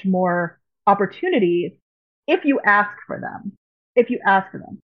so much more opportunities if you ask for them. If you ask for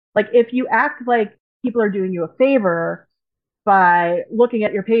them. Like if you act like people are doing you a favor by looking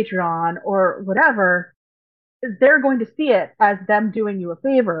at your Patreon or whatever, they're going to see it as them doing you a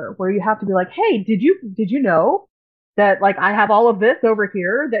favor, where you have to be like, hey, did you know that like I have all of this over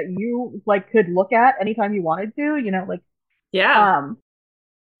here that you like could look at anytime you wanted to, like Yeah. um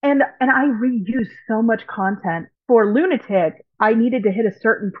and I reuse so much content. For Lunatic, I needed to hit a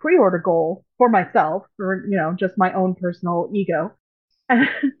certain pre-order goal for myself, for just my own personal ego. And,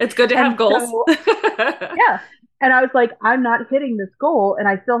 It's good to have and goals. so yeah. And I was like, I'm not hitting this goal and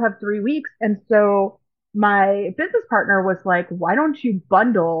I still have 3 weeks. And so my business partner was like, why don't you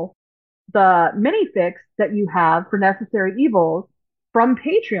bundle the mini fix that you have for Necessary Evils from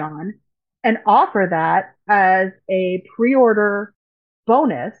Patreon and offer that as a pre-order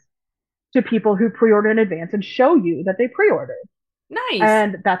bonus to people who pre-order in advance and show you that they pre-ordered. Nice.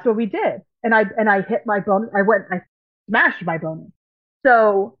 And that's what we did. And I hit my bonus. I smashed my bonus.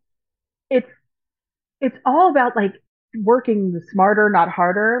 So it's it's all about like working smarter, not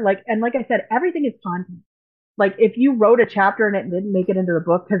harder. Like, and like I said, everything is content. Like if you wrote a chapter and it didn't make it into the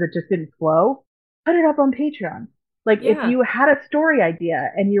book because it just didn't flow, put it up on Patreon. Like if Yeah. you had a story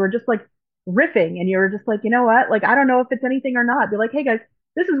idea and you were just like riffing and you were just like, you know what? Like, I don't know if it's anything or not. Be like, hey guys,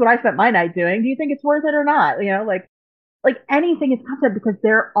 this is what I spent my night doing. Do you think it's worth it or not? Like anything is content because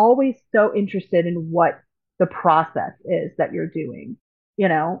they're always so interested in what the process is that you're doing.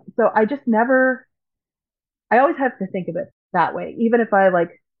 So I always have to think of it that way. Even if I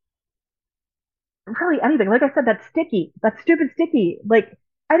like really anything. Like I said, that stupid sticky. Like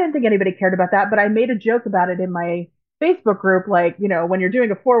I didn't think anybody cared about that, but I made a joke about it in my Facebook group. Like, when you're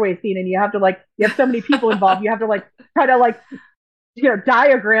doing a four-way scene and you have so many people involved, you have to like try to like,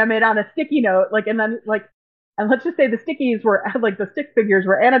 diagram it on a sticky note. Like, and then like, and let's just say the stickies were like the stick figures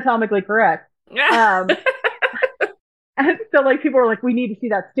were anatomically correct. Um, and so like people were like, we need to see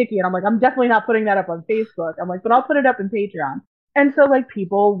that sticky. And I'm like, I'm definitely not putting that up on Facebook. I'm like, but I'll put it up in Patreon. And so like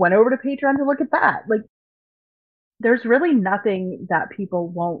people went over to Patreon to look at that. Like there's really nothing that people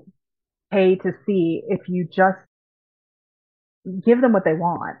won't pay to see if you just give them what they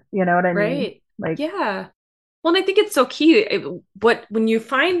want. You know what I mean? Right. Like, Yeah. Well, and I think it's so key. When you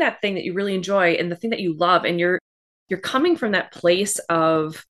find that thing that you really enjoy and the thing that you love, and you're coming from that place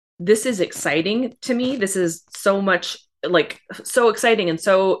of this is exciting to me. This is so much like so exciting and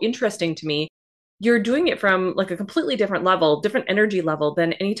so interesting to me. You're doing it from like a completely different level, different energy level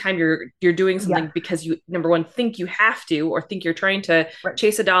than anytime you're doing yes, something because you number one think you have to or think you're trying to right.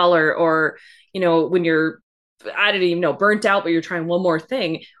 chase a dollar or when you're I don't even know burnt out but you're trying one more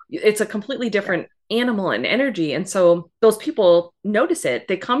thing. It's a completely Yes, different animal and energy, and so those people notice it.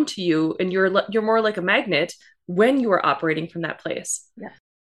 They come to you and you're more like a magnet when you are operating from that place. Yeah.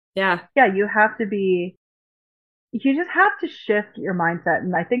 Yeah. Yeah, you just have to shift your mindset.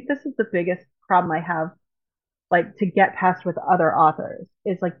 And I think this is the biggest problem I have, like to get past with other authors,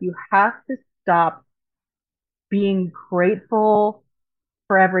 is like you have to stop being grateful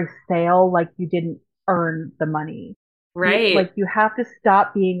for every sale like you didn't earn the money. Right. You have to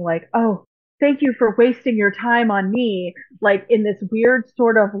stop being like, oh, thank you for wasting your time on me, like in this weird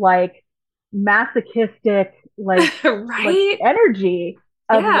sort of like masochistic like Right. energy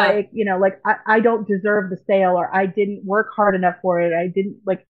of Yeah. like, like I don't deserve the sale, or I didn't work hard enough for it. I didn't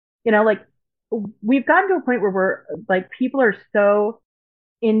like, like we've gotten to a point where we're like people are so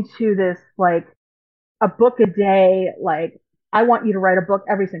into this like a book a day, like I want you to write a book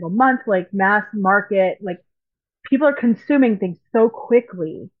every single month, like mass market, like people are consuming things so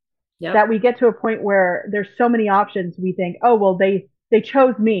quickly Yep. that we get to a point where there's so many options. We think, oh, well, they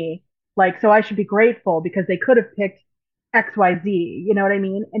chose me. Like, so I should be grateful because they could have picked XYZ. You know what I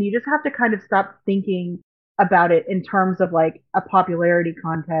mean? And you just have to kind of stop thinking about it in terms of like a popularity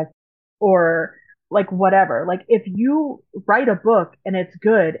contest or like whatever. Like if you write a book and it's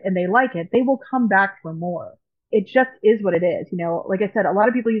good and they like it, they will come back for more. It just is what it is. Like I said, a lot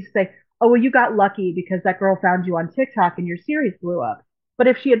of people used to say, oh, well, you got lucky because that girl found you on TikTok and your series blew up. But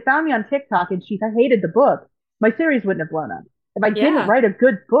if she had found me on TikTok and she hated the book, my series wouldn't have blown up. If I didn't Yeah. write a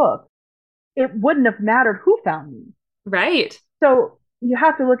good book, it wouldn't have mattered who found me. Right. So you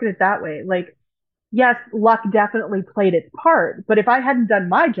have to look at it that way. Like, yes, luck definitely played its part, but if I hadn't done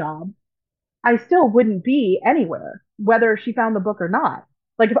my job, I still wouldn't be anywhere, whether she found the book or not.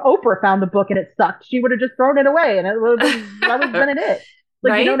 Like if Oprah found the book and it sucked, she would have just thrown it away and that was been it.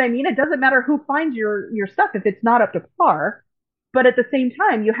 Like, you know what Right. I mean? It doesn't matter who finds your stuff if it's not up to par. But at the same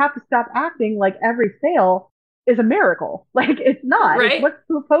time, you have to stop acting like every sale is a miracle. Like it's not. It's Right. what's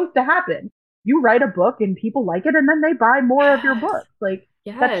supposed to happen. You write a book and people like it and then they buy more of your Yes. books. Like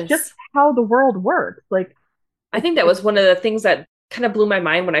that's just Yes. how the world works. Like I think that it's was one of the things that kind of blew my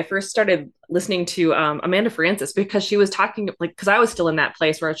mind when I first started listening to Amanda Francis, because she was talking like, because I was still in that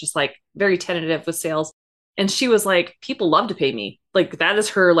place where it's just like very tentative with sales. And she was like, people love to pay me. Like that is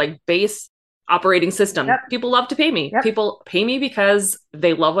her like base operating system. yep, People love to pay me. yep. People pay me because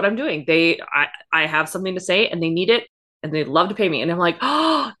they love what I'm doing. I have something to say and they need it and they love to pay me. And I'm like,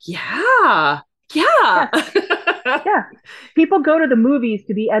 oh yeah, yeah. Yeah. Yeah. People go to the movies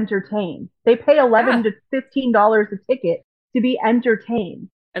to be entertained. They pay Yeah. 11 to $15 a ticket to be entertained.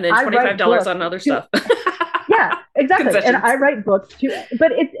 And then I $25 write books on other to, stuff. yeah, exactly. And Concessions. I write books too,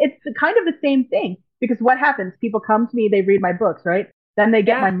 but it's kind of the same thing because what happens? People come to me, they read my books, right? Then they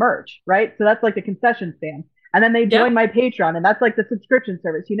get my Yeah. merch, right? So that's like the concession stand. And then they join Yep. my Patreon and that's like the subscription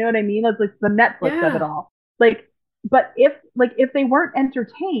service. You know what I mean? That's like the Netflix of it Yeah. all. Like, but if they weren't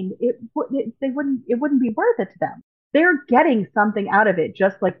entertained, it wouldn't be worth it to them. They're getting something out of it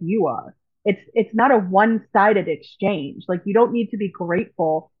just like you are. It's not a one-sided exchange. Like you don't need to be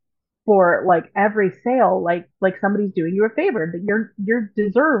grateful for like every sale, like somebody's doing you a favor. That you're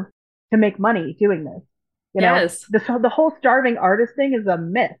deserve to make money doing this. Yes. The whole starving artist thing is a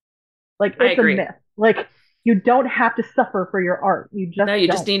myth. Like I it's a agree. myth. Like you don't have to suffer for your art. You just No, you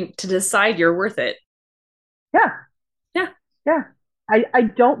just don't. need to decide you're worth it. Yeah, Yeah. yeah. I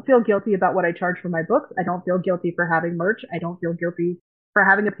don't feel guilty about what I charge for my books. I don't feel guilty for having merch. I don't feel guilty for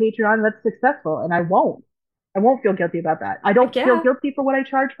having a Patreon that's successful, and I won't. I won't feel guilty about that. I don't feel Yeah. guilty for what I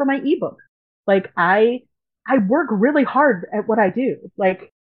charge for my ebook. Like I work really hard at what I do.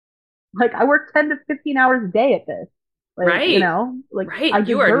 Like I work 10 to 15 hours a day at this. Like, Right. like I Right.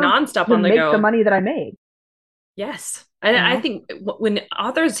 You are deserve nonstop to on the make the go. money that I made, Yes. And you I know? think when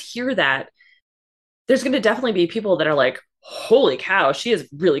authors hear that, there's going to definitely be people that are like, holy cow, she is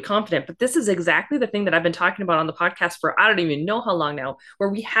really confident. But this is exactly the thing that I've been talking about on the podcast for I don't even know how long now, where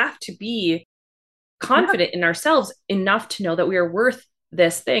we have to be Yeah. confident in ourselves enough to know that we are worth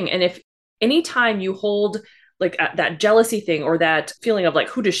this thing. And if anytime you hold like that jealousy thing or that feeling of like,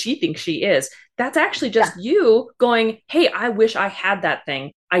 who does she think she is? That's actually Yeah. just you going, hey, I wish I had that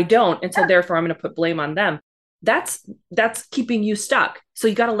thing. I don't. And so Yeah. therefore I'm going to put blame on them. That's keeping you stuck. So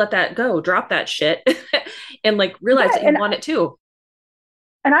you got to let that go, drop that shit and like realize Yeah. that you want it too.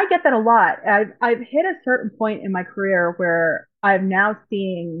 And I get that a lot. I've hit a certain point in my career where I'm now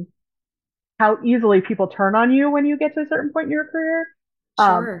seeing how easily people turn on you when you get to a certain point in your career.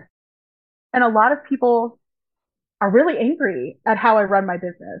 Um, Sure. and a lot of people are really angry at how I run my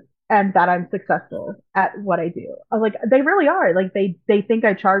business and that I'm successful at what I do. Like they really are. Like they think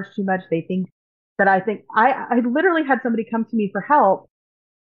I charge too much. They think that I literally had somebody come to me for help.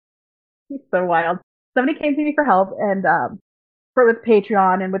 It's so wild. Somebody came to me for help and for with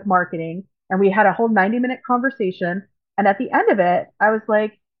Patreon and with marketing. And we had a whole 90-minute conversation. And at the end of it, I was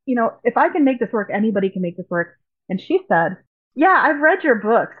like, if I can make this work, anybody can make this work. And she said, yeah, I've read your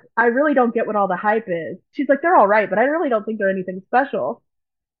books. I really don't get what all the hype is. She's like, they're all right, but I really don't think they're anything special.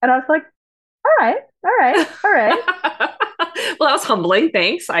 And I was like, all right, all right, all right. Well, that was humbling.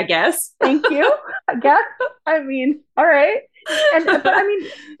 Thanks, I guess. Thank you. I guess. I mean, all right. But I mean,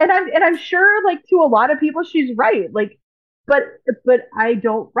 and I'm sure like to a lot of people she's right. Like, but I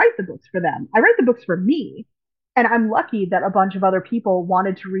don't write the books for them. I write the books for me. And I'm lucky that a bunch of other people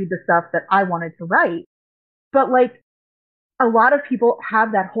wanted to read the stuff that I wanted to write. But like a lot of people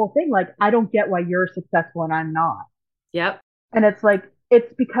have that whole thing like I don't get why you're successful and I'm not. Yep. And it's like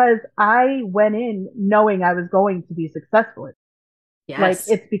it's because I went in knowing I was going to be successful. Like Yes.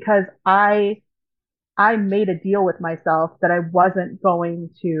 it's because I made a deal with myself that I wasn't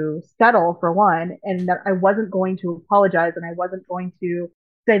going to settle for one and that I wasn't going to apologize and I wasn't going to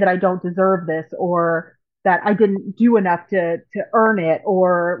say that I don't deserve this or that I didn't do enough to earn it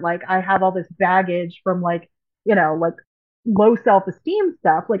or like I have all this baggage from like, like low self-esteem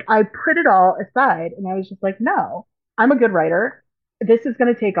stuff. Like I put it all aside and I was just like, no, I'm a good writer. This is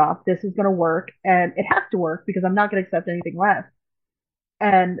going to take off. This is going to work and it has to work because I'm not going to accept anything less.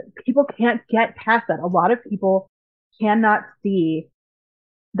 And people can't get past that. A lot of people cannot see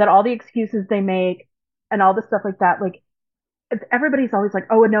that all the excuses they make and all the stuff like that, like everybody's always like,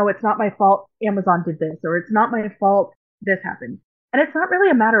 oh no, it's not my fault Amazon did this, or it's not my fault this happened. And it's not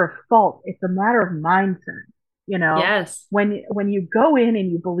really a matter of fault, it's a matter of mindset, you know? Yes. When you go in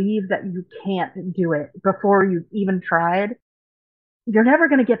and you believe that you can't do it before you've even tried, you're never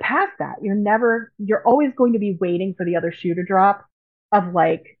going to get past that. You're always going to be waiting for the other shoe to drop of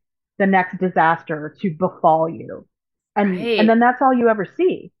like the next disaster to befall you. And Right. then that's all you ever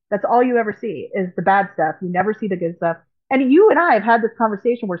see. That's all you ever see is the bad stuff. You never see the good stuff. And you and I have had this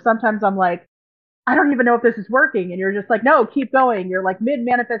conversation where sometimes I'm like, I don't even know if this is working. And you're just like, no, keep going. You're like mid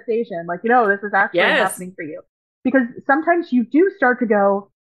manifestation. Like, this is actually Yes. happening for you. Because sometimes you do start to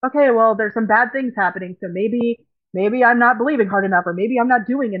go, okay, well, there's some bad things happening. So maybe I'm not believing hard enough, or maybe I'm not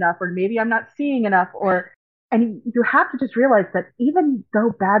doing enough, or maybe I'm not seeing enough, and you have to just realize that even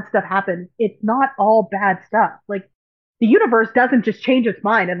though bad stuff happens, it's not all bad stuff. Like the universe doesn't just change its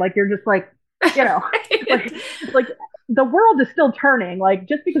mind and like you're just like, you know, like like the world is still turning. Like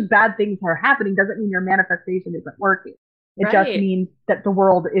just because bad things are happening doesn't mean your manifestation isn't working. It just Right. means that the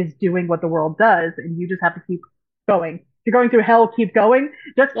world is doing what the world does, and you just have to keep going. If you're going through hell, keep going.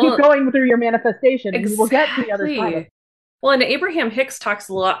 Just keep Well, going through your manifestation, and you will get to the other side of it. exactly. Well, and Abraham Hicks talks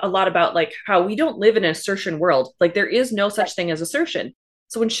a lot about like how we don't live in an assertion world. Like there is no Right. such thing as assertion.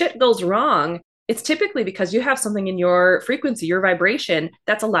 So when shit goes wrong, it's typically because you have something in your frequency, your vibration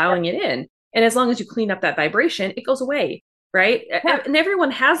that's Yep. allowing it in. And as long as you clean up that vibration, it goes away, right? Yeah. And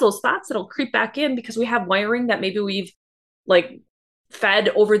everyone has those thoughts that'll creep back in because we have wiring that maybe we've like fed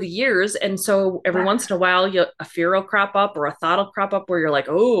over the years. And so every Yeah. once in a while, a fear will crop up or a thought will crop up where you're like,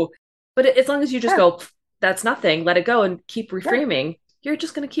 oh, but as long as you just Yeah. go, that's nothing, let it go and keep Yeah. reframing, you're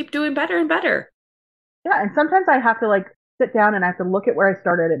just going to keep doing better and better. Yeah. And sometimes I have to like sit down and I have to look at where I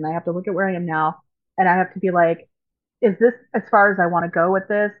started and I have to look at where I am now. And I have to be like, is this as far as I want to go with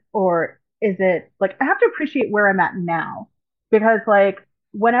this? Or is it like I have to appreciate where I'm at now? Because like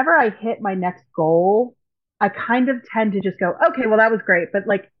whenever I hit my next goal, I kind of tend to just go, okay, well, that was great, but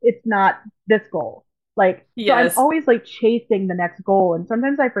like it's not this goal. Like, so I'm Yes. always like chasing the next goal. And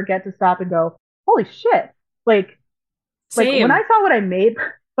sometimes I forget to stop and go, holy shit. Like, like when I Same. saw what I made,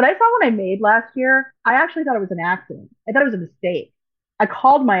 when I saw what I made last year, I actually thought it was an accident. I thought it was a mistake. I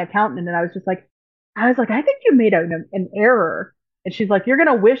called my accountant and I was like, I think you made an error. And she's like, you're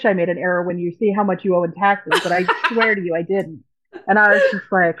gonna wish I made an error when you see how much you owe in taxes, but I swear to you, I didn't. And I was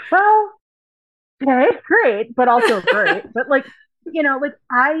just like, well, okay, great, but also great. But like, like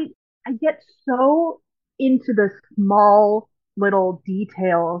I get so into the small little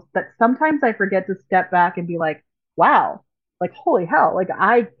details that sometimes I forget to step back and be like, wow, like holy hell, like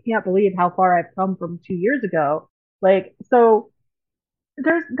I can't believe how far I've come from 2 years ago. Like, so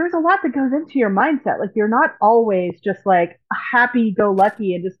there's a lot that goes into your mindset. Like you're not always just like happy go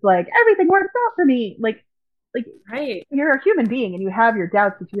lucky and just like everything works out for me. Like Right. you're a human being and you have your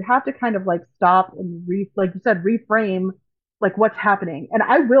doubts, but you have to kind of like stop and like you said, reframe like what's happening. And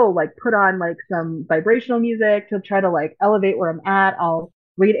I will like put on like some vibrational music to try to like elevate where I'm at. I'll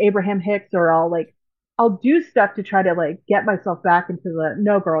read Abraham Hicks or I'll do stuff to try to like get myself back into the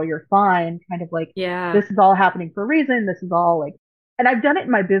no girl, you're fine, kind of like Yeah. this is all happening for a reason. This is all like and I've done it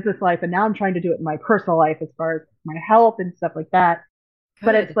in my business life and now I'm trying to do it in my personal life as far as my health and stuff like that.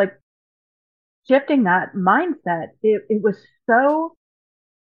 But it's Good. like shifting that mindset, it was so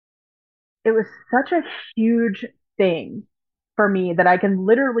it was such a huge thing for me that I can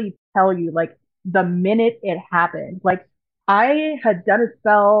literally tell you, like, the minute it happened, like, I had done a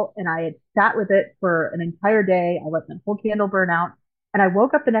spell and I had sat with it for an entire day. I let the whole candle burn out. And I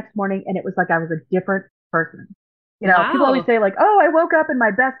woke up the next morning and it was like I was a different person. You know, people always Wow. say, like, oh, I woke up in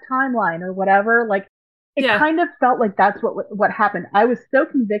my best timeline or whatever. Like, it Yeah. kind of felt like that's what happened. I was so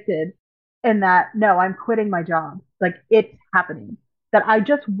convicted in that, no, I'm quitting my job. Like, it's happening. That I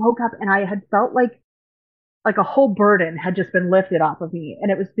just woke up and I had felt like a whole burden had just been lifted off of me.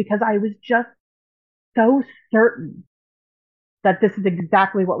 And it was because I was just so certain that this is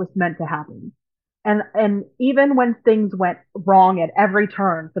exactly what was meant to happen. And even when things went wrong at every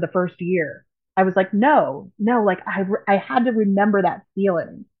turn for the first year, I was like, no, no, like I had to remember that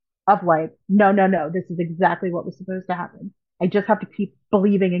feeling of like, no, no, no, this is exactly what was supposed to happen. I just have to keep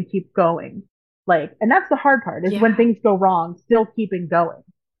believing and keep going. Like, and that's the hard part is when Yeah, things go wrong, still keeping going.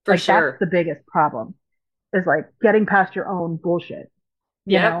 for Like that's sure. the biggest problem is like getting past your own bullshit,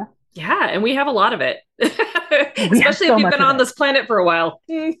 you Yep. know? Yeah, and we have a lot of it. We have Especially if so you've much been of on it. this planet for a while.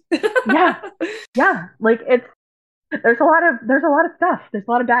 Yeah. Yeah. Like it's there's a lot of stuff. There's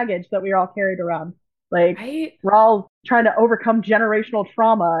a lot of baggage that we are all carried around. Like Right? we're all trying to overcome generational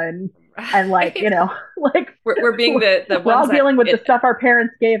trauma and like, Right. like We're being the we're ones all that dealing with the it stuff our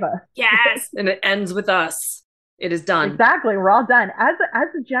parents gave us. yes, and it ends with us. It is done. Exactly. We're all done. As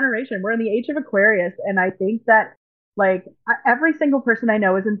a generation, we're in the age of Aquarius, and I think that like every single person I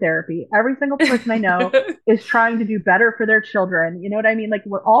know is in therapy. Every single person I know is trying to do better for their children. You know what I mean? Like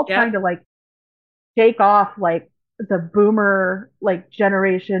we're all trying Yep. to like shake off like the boomer like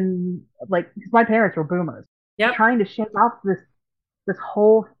generation, like because my parents were boomers, Yep. trying to shake off this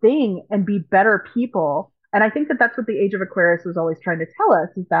whole thing and be better people. And I think that that's what the age of Aquarius was always trying to tell us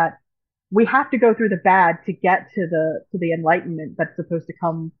is that we have to go through the bad to get to the enlightenment that's supposed to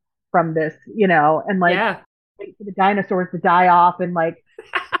come from this, and like Yeah. wait for the dinosaurs to die off and like,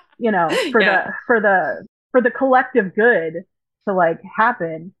 for Yeah. the collective good to like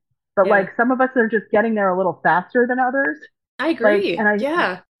happen. But Yeah. like some of us are just getting there a little faster than others. I Like agree.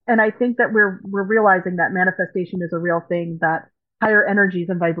 Yeah. and I think that we're realizing that manifestation is a real thing, that higher energies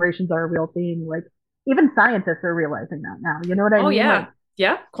and vibrations are a real thing. Like even scientists are realizing that now. You know what I Oh mean? yeah.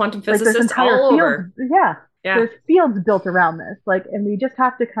 Yeah. Quantum Like there's physicists entire all fields, over. yeah, Yeah. there's fields built around this. Like, and we just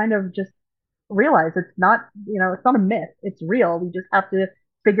have to kind of just realize it's not a myth. It's real. We just have to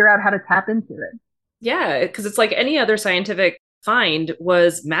figure out how to tap into it. Yeah. Because it's like any other scientific find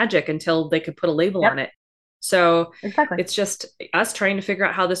was magic until they could put a label on Yep, it. So exactly. it's just us trying to figure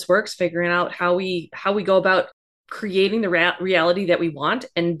out how this works, figuring out how we go about creating the reality that we want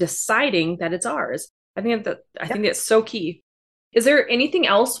and deciding that it's ours. I think Yep. that's so key. Is there anything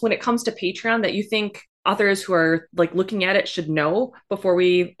else when it comes to Patreon that you think authors who are like looking at it should know before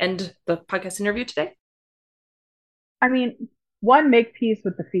we end the podcast interview today? I mean, one, make peace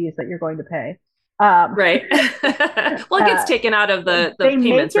with the fees that you're going to pay. Um, Right. Well, it gets uh, taken out of the they make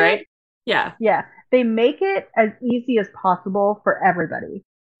payments, it right? Yeah. Yeah, they make it as easy as possible for everybody.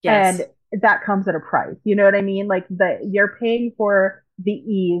 And Yes. that comes at a price. You know what I mean? Like you're paying for the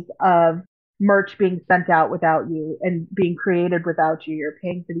ease of merch being sent out without you and being created without you. You're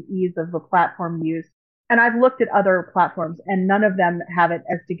paying for the ease of the platform use. And I've looked at other platforms and none of them have it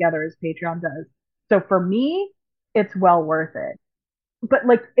as together as Patreon does. So for me, it's well worth it. But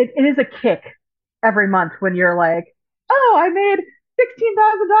like it is a kick every month when you're like, oh, I made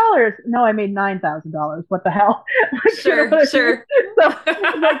 $16,000. No, I made $9,000. What the hell? Like, you know Sure, what I mean? sure. So,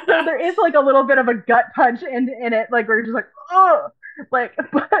 so there is like a little bit of a gut punch in it, like where you're just like, oh, like,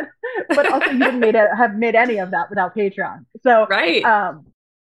 but also you didn't have made any of that without Patreon. Right. Um,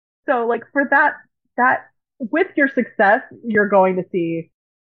 so like for that with your success, you're going to see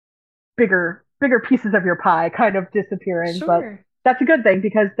bigger pieces of your pie kind of disappearing, but Sure. that's a good thing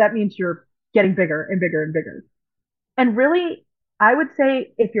because that means you're getting bigger and bigger and bigger. And really, I would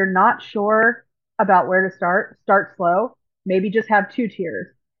say if you're not sure about where to start slow. Maybe just have two tiers,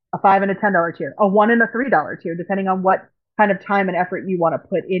 a $5 and a $10 tier, a $1 and a $3 tier, depending on what kind of time and effort you want to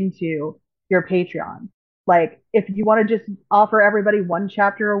put into your Patreon. Like if you want to just offer everybody one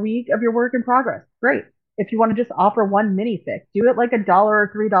chapter a week of your work in progress, great. If you want to just offer one minific, do it like a dollar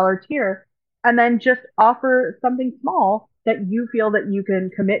or $3 tier, and then just offer something small that you feel that you can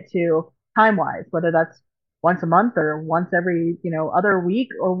commit to time wise, whether that's once a month or once every, other week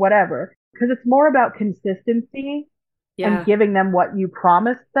or whatever. Because it's more about consistency and Yeah. giving them what you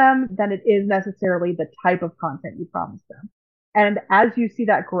promised them than it is necessarily the type of content you promised them. And as you see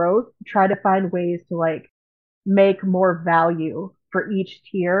that growth, try to find ways to like make more value for each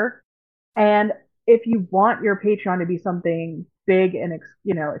tier. And if you want your Patreon to be something big and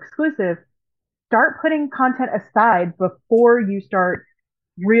exclusive, start putting content aside before you start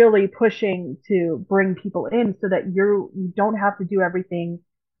really pushing to bring people in so that you don't have to do everything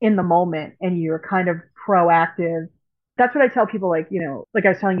in the moment and you're kind of proactive. That's what I tell people, like, like I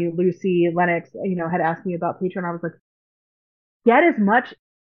was telling you, Lucy Lennox, had asked me about Patreon. I was like, get as much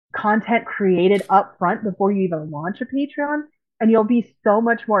content created up front before you even launch a Patreon, and you'll be so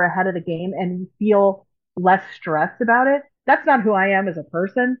much more ahead of the game and feel less stressed about it. That's not who I am as a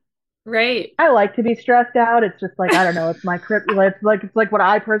person. Right. I like to be stressed out. It's just like, I don't know, it's my kryptonite. It's like what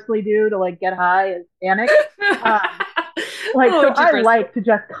I personally do to like get high is panic. Um, Oh, so I jeepers. like to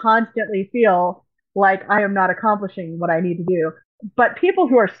just constantly feel like I am not accomplishing what I need to do. But people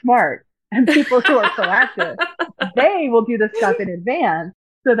who are smart and people who are proactive, they will do this stuff in advance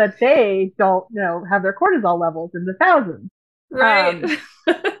so that they don't, have their cortisol levels in the thousands. Right. Um,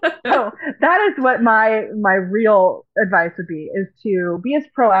 so that is what my real advice would be, is to be as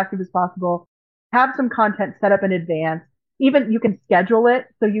proactive as possible, have some content set up in advance. Even you can schedule it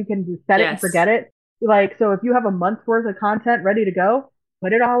so you can just set it and Yes. forget it. Like, so if you have a month's worth of content ready to go,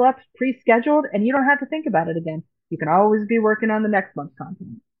 put it all up pre-scheduled and you don't have to think about it again. You can always be working on the next month's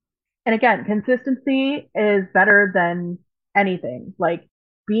content. And again, consistency is better than anything. Like,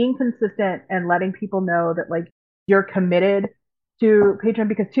 being consistent and letting people know that like you're committed to Patreon,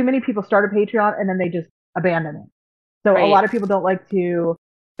 because too many people start a Patreon and then they just abandon it. So a lot Right. of people don't like to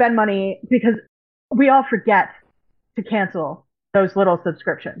spend money because we all forget to cancel those little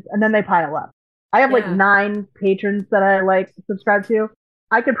subscriptions and then they pile up. I have like Yeah. 9 patrons that I like subscribe to.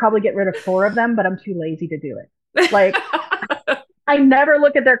 I could probably get rid of 4 of them, but I'm too lazy to do it. Like, I never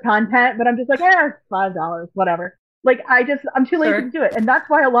look at their content, but I'm just like, $5, whatever. Like, I'm too lazy to Sure. do it. And that's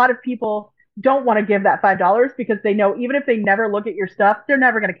why a lot of people don't want to give that $5, because they know even if they never look at your stuff, they're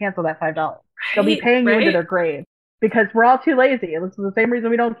never going to cancel that $5. They'll be Right. paying you into Right. their grave, because we're all too lazy. This is the same reason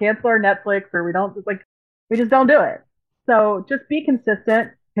we don't cancel our Netflix, or we just don't do it. So just be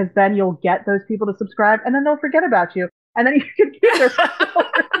consistent, because then you'll get those people to subscribe and then they'll forget about you. And then you can keep their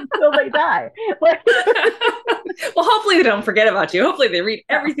 $5 until they die. Like, Well, hopefully they don't forget about you. Hopefully they read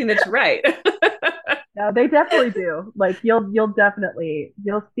no. everything that you write. No, they definitely do. Like, you'll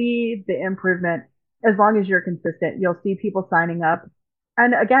see the improvement as long as you're consistent. You'll see people signing up.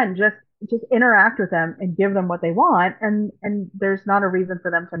 And again, just interact with them and give them what they want, and there's not a reason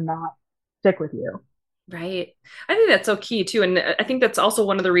for them to not stick with you. Right. I think that's so key too. And I think that's also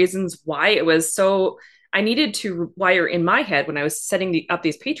one of the reasons why it was so, I needed to wire in my head when I was setting up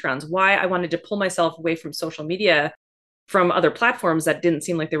these Patreons, why I wanted to pull myself away from social media, from other platforms that didn't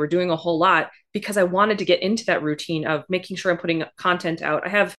seem like they were doing a whole lot, because I wanted to get into that routine of making sure I'm putting content out. I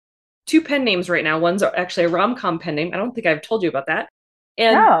have 2 pen names right now. One's actually a rom-com pen name. I don't think I've told you about that.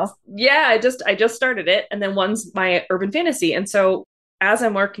 And No. yeah, I just started it. And then one's my urban fantasy. And so as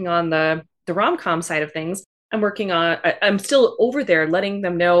I'm working on the rom-com side of things, I'm still over there letting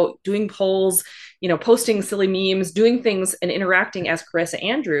them know, doing polls, posting silly memes, doing things and interacting as Carissa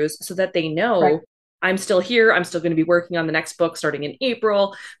Andrews, so that they Right. know I'm still here. I'm still going to be working on the next book starting in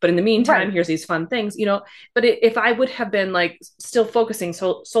April. But in the meantime, Right. here's these fun things. But if I would have been like still focusing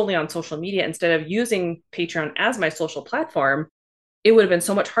solely on social media instead of using Patreon as my social platform, it would have been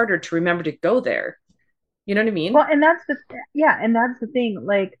so much harder to remember to go there. You know what I mean? Well, and that's the yeah, and that's the thing.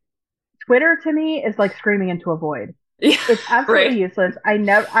 Like, Twitter to me is like screaming into a void. Yeah, It's absolutely right. useless.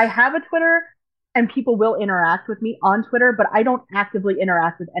 I have a Twitter and people will interact with me on Twitter, but I don't actively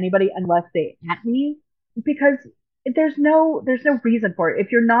interact with anybody unless they at me, because there's no reason for it.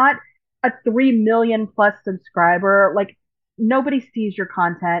 If you're not a 3 million plus subscriber, like, nobody sees your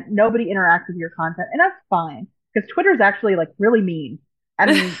content, nobody interacts with your content, and that's fine, because Twitter's actually like really mean.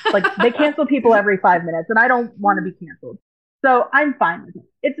 And like, they cancel people every 5 minutes and I don't want to be canceled. So I'm fine with it.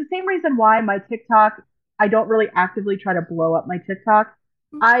 It's the same reason why my TikTok, I don't really actively try to blow up my TikTok.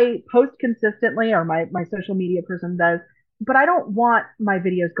 I post consistently, or my social media person does, but I don't want my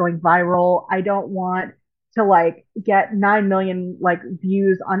videos going viral. I don't want to like get 9 million like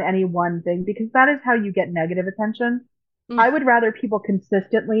views on any one thing, because that is how you get negative attention. I would rather people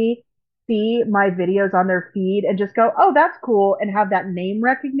consistently see my videos on their feed and just go, "Oh, that's cool," and have that name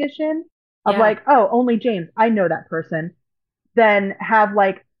recognition of Yeah. like, "Oh, Only James, I know that person," than have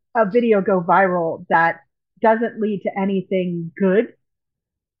like a video go viral that doesn't lead to anything good.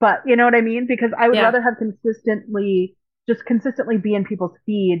 But you know what I mean? Because I would Yeah. rather have consistently be in people's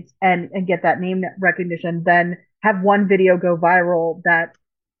feeds and get that name recognition than have one video go viral that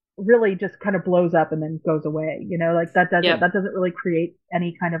really just kind of blows up and then goes away. Like, Yep. that doesn't really create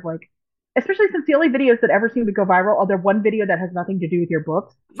any kind of like, especially since the only videos that ever seem to go viral are there one video that has nothing to do with your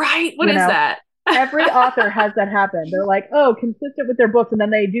books. Right. What You is know, that? every author has that happen. They're like, oh, consistent with their books, and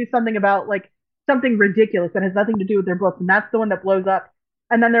then they do something about like something ridiculous that has nothing to do with their books, and that's the one that blows up.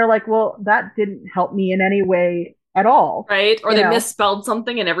 And then they're like, well, that didn't help me in any way at all, Right? Or you they know? misspelled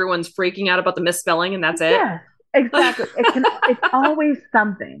something and everyone's freaking out about the misspelling and that's it. Yes, exactly. It's always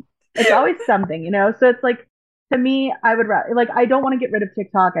something. It's always something, you know? So it's like, to me, I would rather, like, I don't want to get rid of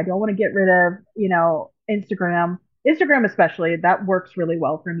TikTok. I don't want to get rid of, Instagram. Instagram, especially, that works really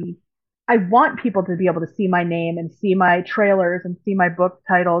well for me. I want people to be able to see my name and see my trailers and see my book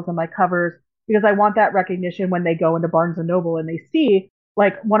titles and my covers because I want that recognition when they go into Barnes and Noble and they see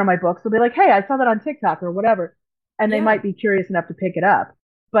like one of my books. They'll be like, hey, I saw that on TikTok or whatever. And they Yeah. might be curious enough to pick it up.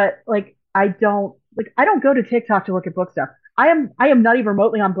 But I don't go to TikTok to look at book stuff. I am not even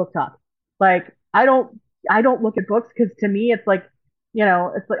remotely on Book Talk. Like I don't look at books because to me it's like,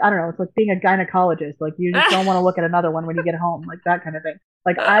 it's like I don't know, it's like being a gynecologist. Like you just don't want to look at another one when you get home, like that kind of thing.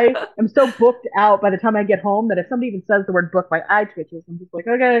 Like I am so booked out by the time I get home that if somebody even says the word book, my eye twitches. I'm just like,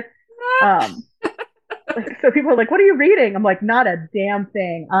 okay. Um, so people are like, "What are you reading?" I'm like, "Not a damn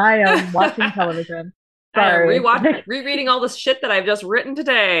thing. I am watching television." I am Sorry. Like, rereading all the shit that I've just written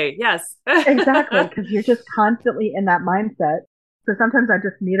today. Yes. exactly, because you're just constantly in that mindset. So sometimes I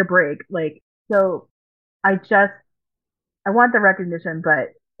just need a break. Like, so I just I want the recognition, but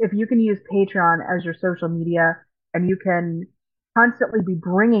if you can use Patreon as your social media and you can constantly be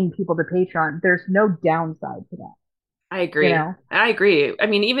bringing people to Patreon, there's no downside to that, I you agree. know? I agree. I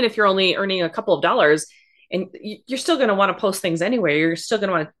mean, even if you're only earning a couple of dollars and you're still going to want to post things anyway, you're still going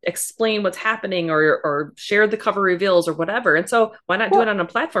to want to explain what's happening or share the cover reveals or whatever. And so why not do it Well, on a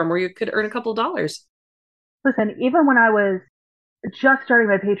platform where you could earn a couple of dollars? listen, even when I was just starting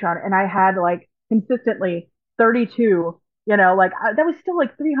my Patreon and I had like consistently 32, that was still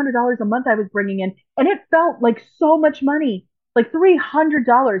like $300 a month I was bringing in. And it felt like so much money, like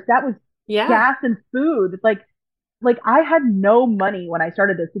 $300. That was Yeah. gas and food. Like I had no money when I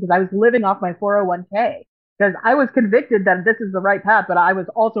started this because I was living off my 401k because I was convicted that this is the right path, but I was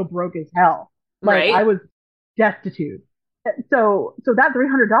also broke as hell. Like I Right. was destitute. So that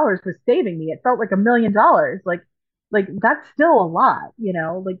 $300 was saving me. It felt like $1 million. Like that's still a lot,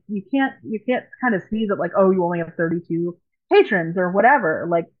 like you can't kind of sneeze at like, oh, you only have 32 patrons or whatever.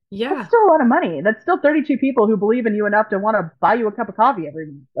 Like that's Yeah. still a lot of money. That's still 32 people who believe in you enough to want to buy you a cup of coffee every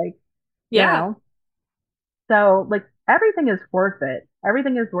month. Like, you Yeah. know, so like everything is worth it.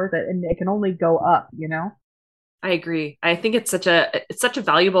 Everything is worth it and it can only go up. I agree. I think it's such a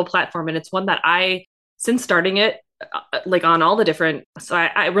valuable platform, and it's one that since starting it, like on all the different. So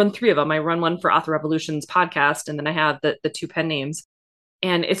I run three of them. I run one for Author Revolution's podcast, and then I have the two pen names.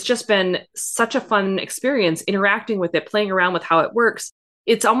 And it's just been such a fun experience interacting with it, playing around with how it works.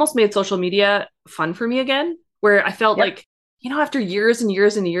 It's almost made social media fun for me again, where I felt Yep. like, after years and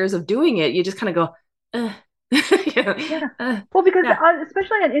years and years of doing it, you just kind of go, eh. Yeah. uh, Well, because yeah,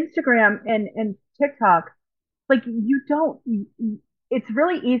 especially on Instagram and TikTok, like it's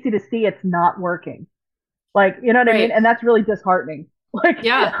really easy to see it's not working. Like, you know what I mean? right. And that's really disheartening. Like,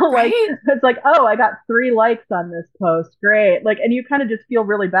 Yeah, like right. it's like, oh, I got 3 likes on this post. Great. Like, and you kind of just feel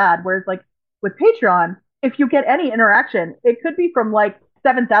really bad. Whereas like with Patreon, if you get any interaction, it could be from like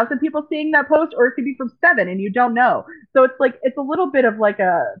 7,000 people seeing that post, or it could be from seven and you don't know. So it's like, it's a little bit of like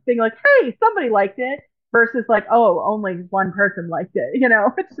a thing like, hey, somebody liked it versus like, oh, only one person liked it.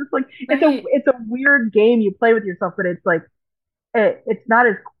 It's just like, Right. it's a weird game you play with yourself, but it's like, it's not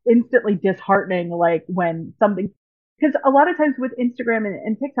as instantly disheartening like when something, because a lot of times with Instagram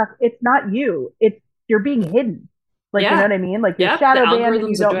and TikTok, it's not you, it's you're being hidden. Like, you know Yeah. what I mean? Like you're Yep. The shadow banned and you algorithms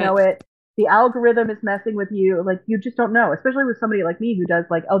will do don't know it. it. The algorithm is messing with you. Like you just don't know, especially with somebody like me who does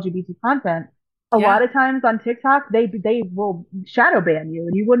like LGBT content. A lot Yeah. of times on TikTok, they will shadow ban you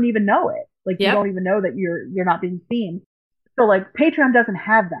and you wouldn't even know it. Like you Yep. don't even know that you're not being seen. So like Patreon doesn't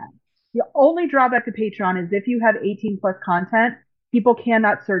have that. The only drawback to Patreon is if you have 18 plus content, people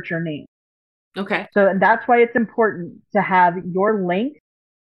cannot search your name. Okay. So and that's why it's important to have your link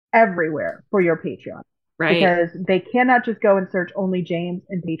everywhere for your Patreon Right. because they cannot just go and search only James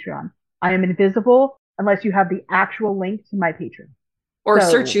and Patreon. I am invisible unless you have the actual link to my Patreon. Or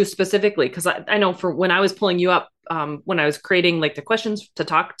search So you specifically, because I know for when I was pulling you up, when I was creating like the questions to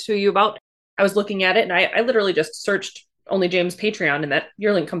talk to you about, I was looking at it and I literally just searched only James Patreon and that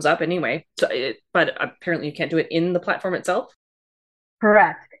your link comes up anyway. But apparently you can't do it in the platform itself.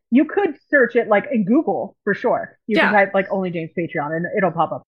 correct. You could search it like in Google for sure. You can Yeah. type like only James Patreon and it'll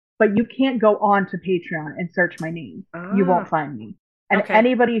pop up. But you can't go on to Patreon and search my name. You won't Ah, find me. And okay.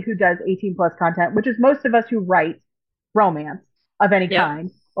 anybody who does 18 plus content, which is most of us who write romance of any Yep.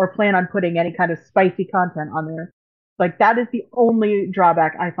 kind or plan on putting any kind of spicy content on there, like that is the only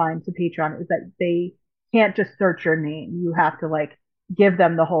drawback I find to Patreon is that they can't just search your name. You have to like give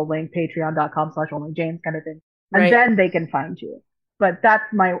them the whole link, patreon.com/onlyjames kind of thing. And Right. then they can find you. But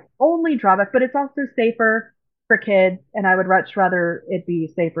that's my only drawback. But it's also safer for kids. And I would much rather it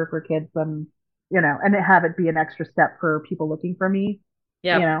be safer for kids than, and have it be an extra step for people looking for me,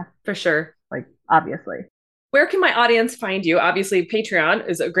 Yeah, for sure. like obviously. Where can my audience find you? Obviously, Patreon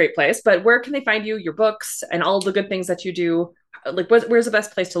is a great place, but where can they find you, your books, and all the good things that you do? Like, where's the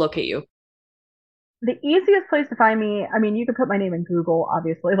best place to locate you? The easiest place to find me, I mean, you can put my name in Google,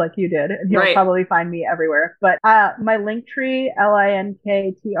 obviously, like you did, and you'll Right. probably find me everywhere. But my link tree,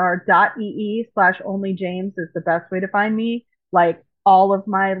 linktr.ee/onlyjames is the best way to find me. Like all of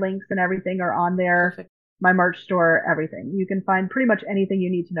my links and everything are on there. Perfect. My merch store, everything. You can find pretty much anything you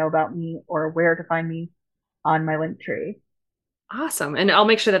need to know about me or where to find me on my link tree. Awesome. And I'll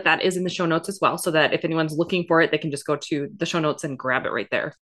make sure that that is in the show notes as well, so that if anyone's looking for it, they can just go to the show notes and grab it right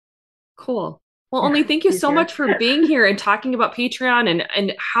there. Cool. Well, Only, thank you so much for being here and talking about Patreon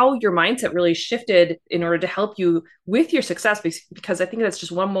and how your mindset really shifted in order to help you with your success, because I think that's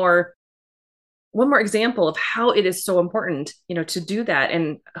just one more example of how it is so important, to do that.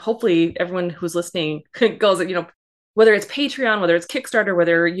 And hopefully everyone who's listening goes, whether it's Patreon, whether it's Kickstarter,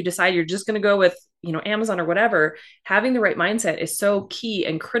 whether you decide you're just going to go with, Amazon or whatever, having the right mindset is so key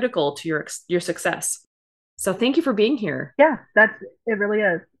and critical to your success. So thank you for being here. Yeah, it really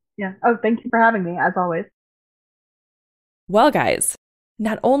is. Yeah. Oh, thank you for having me, as always. Well, guys,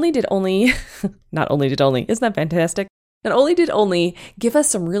 not only did Only, isn't that fantastic? Not only did Only give us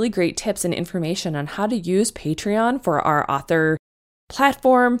some really great tips and information on how to use Patreon for our author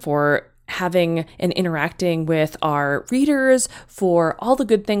platform, for having and interacting with our readers, for all the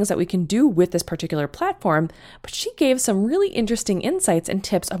good things that we can do with this particular platform, but she gave some really interesting insights and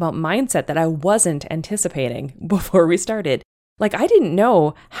tips about mindset that I wasn't anticipating before we started. Like, I didn't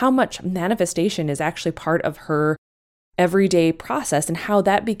know how much manifestation is actually part of her everyday process and how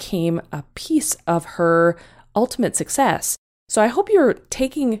that became a piece of her ultimate success. So I hope you're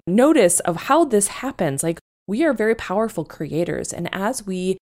taking notice of how this happens. Like, we are very powerful creators, and as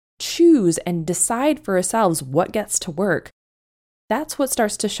we choose and decide for ourselves what gets to work, that's what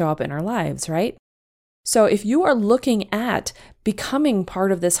starts to show up in our lives, right? So if you are looking at becoming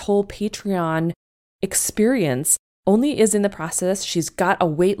part of this whole Patreon experience, Only is in the process. She's got a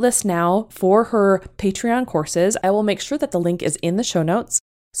wait list now for her Patreon courses. I will make sure that the link is in the show notes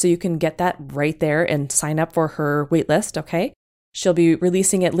so you can get that right there and sign up for her wait list, okay? She'll be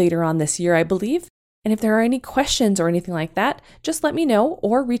releasing it later on this year, I believe. And if there are any questions or anything like that, just let me know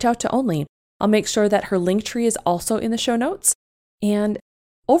or reach out to Only. I'll make sure that her link tree is also in the show notes. And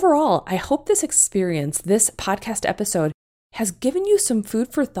overall, I hope this experience, this podcast episode, has given you some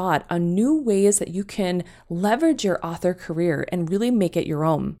food for thought on new ways that you can leverage your author career and really make it your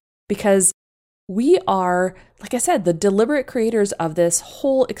own. Because we are, like I said, the deliberate creators of this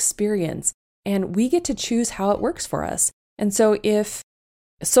whole experience, and we get to choose how it works for us. And so if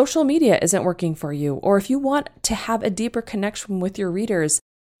social media isn't working for you, or if you want to have a deeper connection with your readers,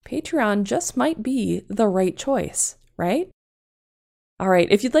 Patreon just might be the right choice, right? All right,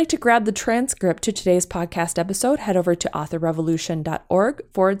 if you'd like to grab the transcript to today's podcast episode, head over to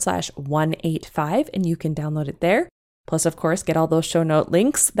authorrevolution.org/185 and you can download it there. Plus, of course, get all those show note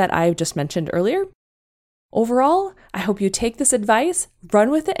links that I just mentioned earlier. Overall, I hope you take this advice, run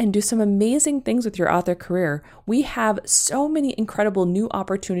with it, and do some amazing things with your author career. We have so many incredible new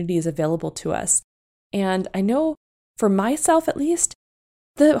opportunities available to us. And I know for myself, at least,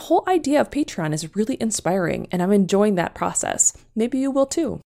 the whole idea of Patreon is really inspiring, and I'm enjoying that process. Maybe you will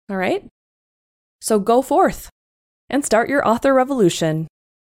too, all right? So go forth and start your author revolution.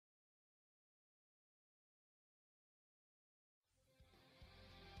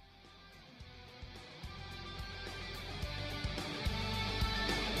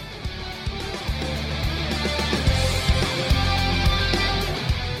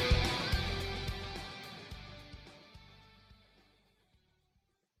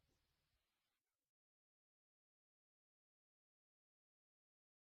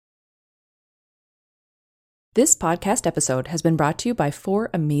 This podcast episode has been brought to you by 4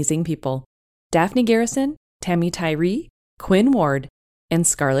 amazing people: Daphne Garrison, Tammy Tyree, Quinn Ward, and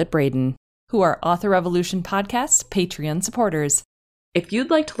Scarlett Braden, who are Author Revolution Podcast's Patreon supporters. If you'd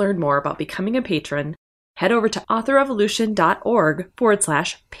like to learn more about becoming a patron, head over to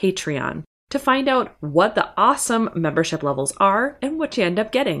authorrevolution.org/Patreon to find out what the awesome membership levels are and what you end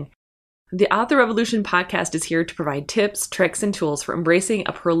up getting. The Author Revolution Podcast is here to provide tips, tricks, and tools for embracing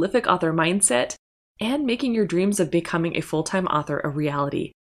a prolific author mindset and making your dreams of becoming a full-time author a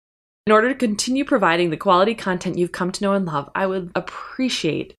reality. In order to continue providing the quality content you've come to know and love, I would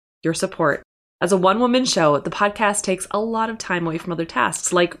appreciate your support. As a one-woman show, the podcast takes a lot of time away from other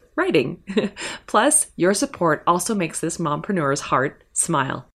tasks like writing. Plus, your support also makes this mompreneur's heart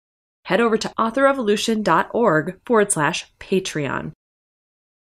smile. Head over to authorrevolution.org/Patreon